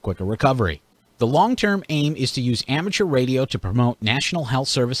goal of quicker recovery. The long-term aim is to use amateur radio to promote National Health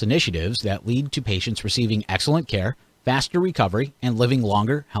Service initiatives that lead to patients receiving excellent care, faster recovery, and living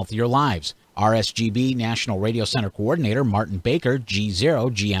longer, healthier lives. RSGB National Radio Center Coordinator Martin Baker,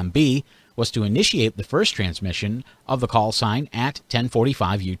 G0GMB, was to initiate the first transmission of the call sign at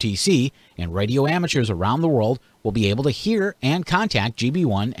 10:45 UTC, and radio amateurs around the world will be able to hear and contact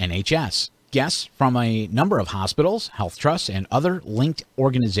GB1 NHS. Guests from a number of hospitals, health trusts, and other linked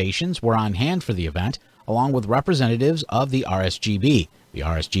organizations were on hand for the event, along with representatives of the RSGB. The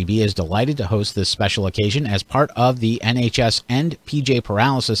RSGB is delighted to host this special occasion as part of the NHS End PJ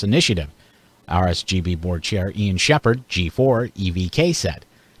Paralysis Initiative. RSGB Board Chair Ian Shepard, G4 EVK, said,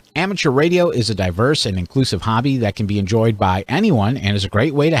 "Amateur radio is a diverse and inclusive hobby that can be enjoyed by anyone and is a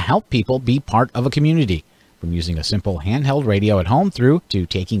great way to help people be part of a community. From using a simple handheld radio at home through to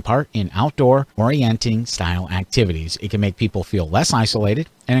taking part in outdoor orienting style activities, it can make people feel less isolated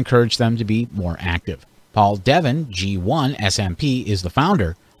and encourage them to be more active." Paul Devon, G1 SMP, is the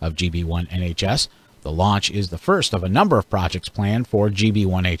founder of GB1 NHS. The launch is the first of a number of projects planned for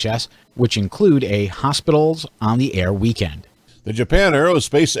GB1HS, which include a Hospitals on the Air weekend. The Japan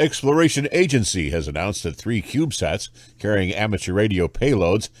Aerospace Exploration Agency has announced that 3 CubeSats carrying amateur radio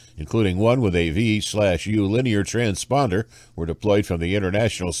payloads, including one with a V/U linear transponder, were deployed from the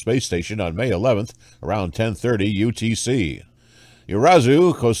International Space Station on May 11th around 10:30 UTC.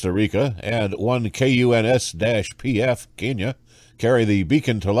 Urazu, Costa Rica, and 1 KUNS-PF, Kenya, carry the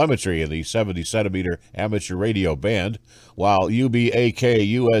beacon telemetry in the 70-centimeter amateur radio band, while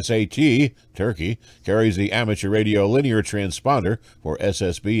UBAK-USAT, Turkey, carries the amateur radio linear transponder for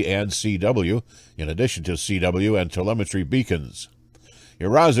SSB and CW, in addition to CW and telemetry beacons.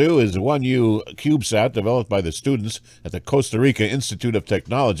 Urazu is 1U CubeSat developed by the students at the Costa Rica Institute of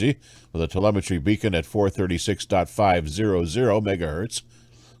Technology with a telemetry beacon at 436.500 MHz.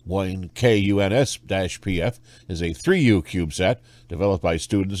 1 KUNS-PF is a 3U CubeSat developed by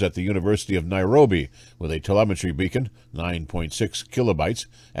students at the University of Nairobi with a telemetry beacon, 9.6 kilobytes,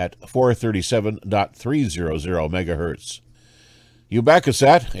 at 437.300 MHz.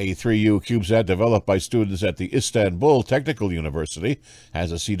 Ubakasat, a 3U CubeSat developed by students at the Istanbul Technical University,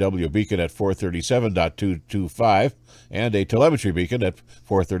 has a CW beacon at 437.225 and a telemetry beacon at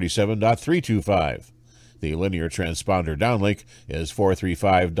 437.325. The linear transponder downlink is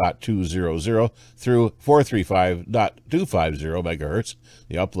 435.200 through 435.250 MHz.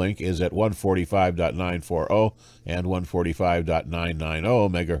 The uplink is at 145.940 and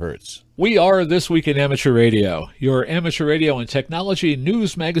 145.990 MHz. We are This Week in Amateur Radio, your amateur radio and technology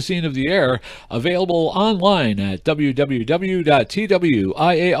news magazine of the air, available online at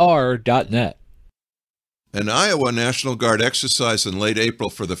www.twiar.net. An Iowa National Guard exercise in late April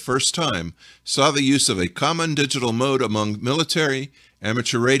for the first time saw the use of a common digital mode among military,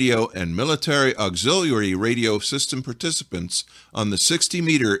 amateur radio, and military auxiliary radio system participants on the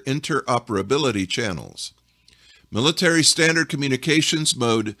 60-meter interoperability channels. Military Standard Communications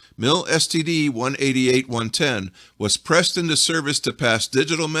Mode MIL-STD 188-110 was pressed into service to pass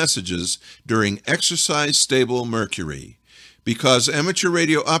digital messages during Exercise Stable Mercury. Because amateur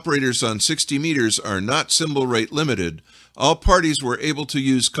radio operators on 60 meters are not symbol rate limited, all parties were able to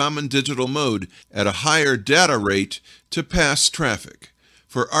use common digital mode at a higher data rate to pass traffic.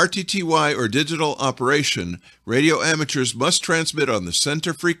 For RTTY or digital operation, radio amateurs must transmit on the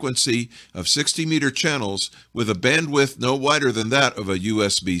center frequency of 60-meter channels with a bandwidth no wider than that of a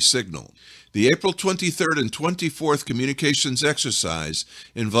USB signal. The April 23rd and 24th communications exercise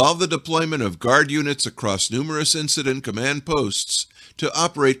involved the deployment of Guard units across numerous incident command posts to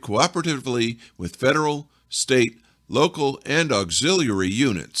operate cooperatively with federal, state, local, and auxiliary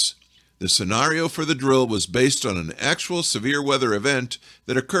units. The scenario for the drill was based on an actual severe weather event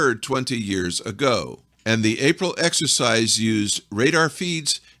that occurred 20 years ago, and the April exercise used radar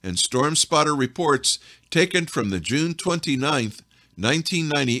feeds and storm spotter reports taken from the June 29th,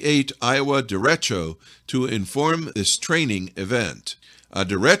 1998 Iowa derecho to inform this training event. A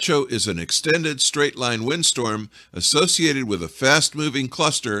derecho is an extended straight-line windstorm associated with a fast-moving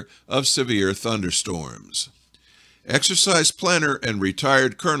cluster of severe thunderstorms. Exercise planner and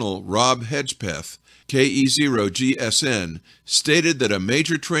retired Colonel Rob Hedgepeth, KE0GSN, stated that a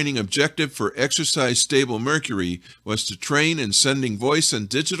major training objective for Exercise Stable Mercury was to train in sending voice and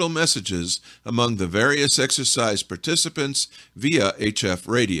digital messages among the various exercise participants via HF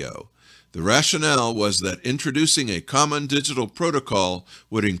radio. The rationale was that introducing a common digital protocol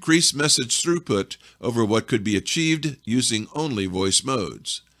would increase message throughput over what could be achieved using only voice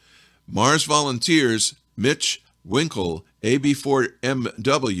modes. Mars volunteers Mitch Winkle,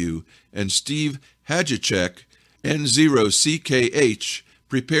 AB4MW, and Steve Hajicek, N0CKH,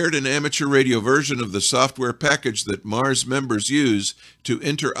 prepared an amateur radio version of the software package that Mars members use to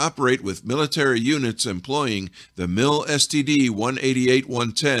interoperate with military units employing the MIL-STD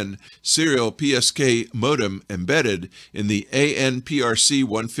 188-110 serial PSK modem embedded in the ANPRC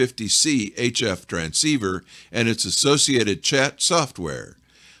 150C HF transceiver and its associated chat software.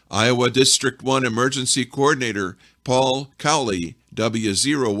 Iowa District 1 Emergency Coordinator Paul Cowley,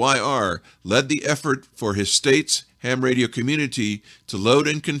 W0YR, led the effort for his state's ham radio community to load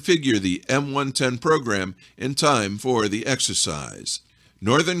and configure the M110 program in time for the exercise.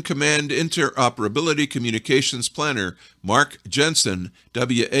 Northern Command Interoperability Communications Planner Mark Jensen,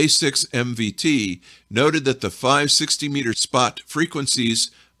 WA6MVT, noted that the 560-meter spot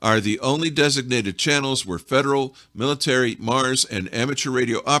frequencies are the only designated channels where federal, military, Mars, and amateur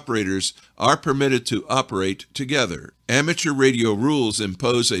radio operators are permitted to operate together. Amateur radio rules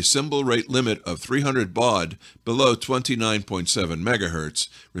impose a symbol rate limit of 300 baud below 29.7 MHz,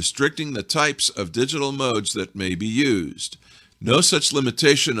 restricting the types of digital modes that may be used. No such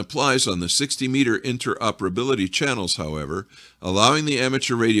limitation applies on the 60-meter interoperability channels, however, allowing the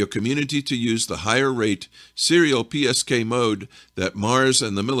amateur radio community to use the higher rate serial PSK mode that Mars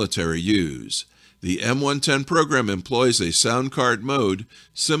and the military use. The M110 program employs a sound card mode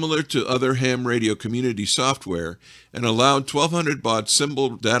similar to other ham radio community software and allowed 1200 baud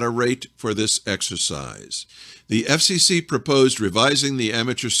symbol data rate for this exercise. The FCC proposed revising the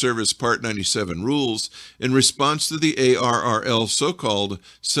Amateur Service Part 97 rules in response to the ARRL so-called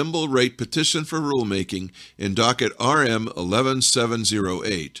symbol rate petition for rulemaking in docket RM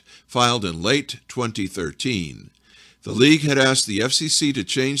 11708, filed in late 2013. The League had asked the FCC to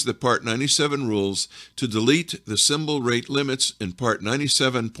change the Part 97 rules to delete the symbol rate limits in Part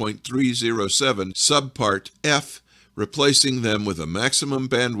 97.307 Subpart F, replacing them with a maximum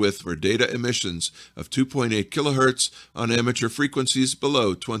bandwidth for data emissions of 2.8 kHz on amateur frequencies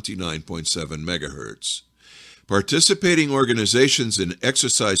below 29.7 MHz. Participating organizations in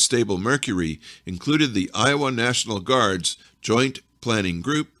Exercise Stable Mercury included the Iowa National Guard's Joint Planning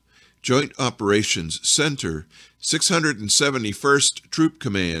Group, Joint Operations Center, 671st Troop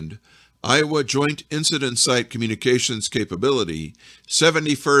Command, Iowa Joint Incident Site Communications Capability,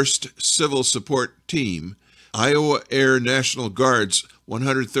 71st Civil Support Team, Iowa Air National Guard's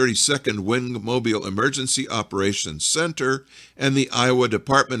 132nd Wing Mobile Emergency Operations Center, and the Iowa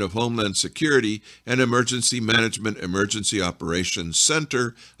Department of Homeland Security and Emergency Management Emergency Operations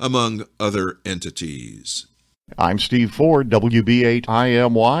Center, among other entities. I'm Steve Ford,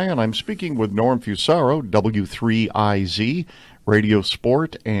 WB8IMY, and I'm speaking with Norm Fusaro, W3IZ, radio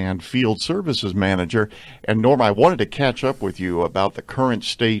sport and field services manager. And Norm, I wanted to catch up with you about the current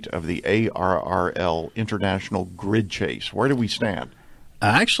state of the ARRL International Grid Chase. Where do we stand?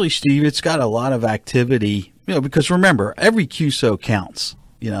 Actually, Steve, it's got a lot of activity, because remember, every QSO counts.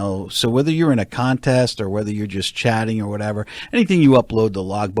 So whether you're in a contest or whether you're just chatting or whatever, anything you upload the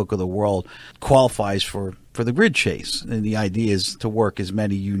logbook of the world qualifies for the grid chase. And the idea is to work as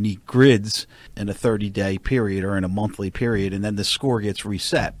many unique grids in a 30-day period or in a monthly period, and then the score gets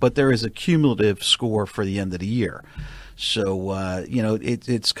reset. But there is a cumulative score for the end of the year. So,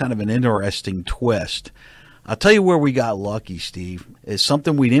 it's kind of an interesting twist. I'll tell you where we got lucky, Steve, is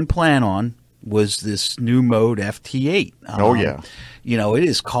something we didn't plan on. Was this new mode FT8. Oh, yeah. It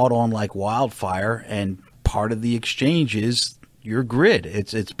is caught on like wildfire, and part of the exchange is your grid.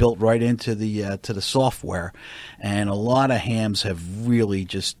 It's built right into the software, and a lot of hams have really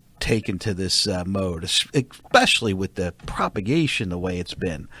just taken to this mode, especially with the propagation the way it's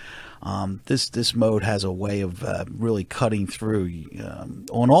been. This mode has a way of really cutting through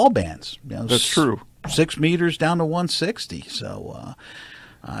on all bands. That's true. 6 meters down to 160. So.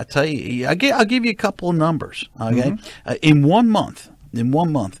 I tell you, I'll give you a couple of numbers. Okay, in 1 month,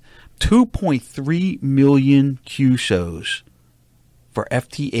 2.3 million QSOs for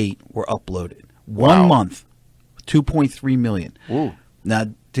FT8 were uploaded. Wow. 1 month, 2.3 million. Ooh. Now,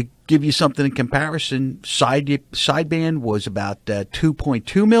 to give you something in comparison, sideband was about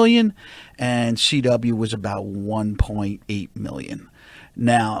 2.2 million, and CW was about 1.8 million.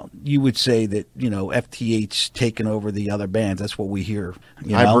 Now, you would say that, FT8's taken over the other bands. That's what we hear.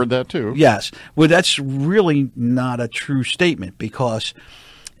 I've heard that too. Yes. Well, that's really not a true statement, because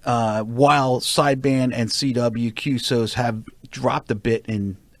while sideband and CW QSOs have dropped a bit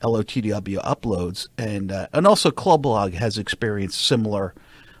in LOTW uploads, and also Club Log has experienced similar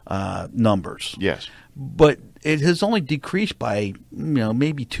numbers. Yes. But it has only decreased by,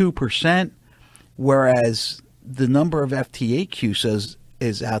 maybe 2%, whereas the number of FT8 QSOs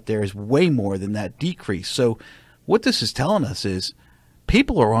is out there is way more than that decrease. So what this is telling us is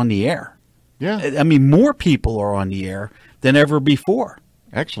people are on the air. Yeah. I mean, more people are on the air than ever before.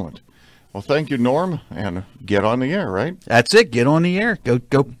 Excellent. Well, thank you, Norm, and get on the air, right? That's it. Get on the air. Go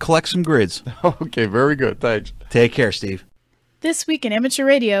collect some grids. Okay, very good. Thanks. Take care, Steve. This Week in Amateur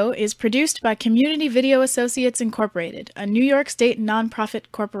Radio is produced by Community Video Associates Incorporated, a New York State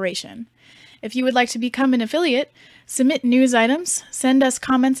nonprofit corporation. If you would like to become an affiliate, submit news items, send us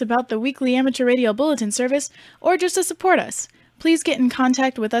comments about the weekly amateur radio bulletin service, or just to support us, please get in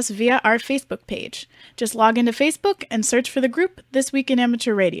contact with us via our Facebook page. Just log into Facebook and search for the group This Week in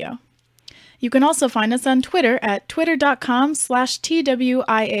Amateur Radio. You can also find us on Twitter at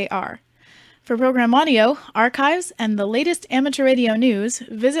twitter.com/TWIAR. For program audio, archives, and the latest amateur radio news,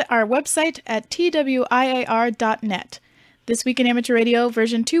 visit our website at twiar.net. This Week in Amateur Radio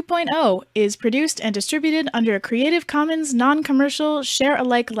version 2.0 is produced and distributed under a Creative Commons non-commercial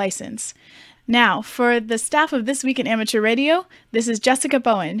share-alike license. Now, for the staff of This Week in Amateur Radio, this is Jessica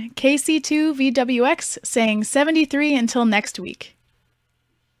Bowen, KC2VWX, saying 73 until next week.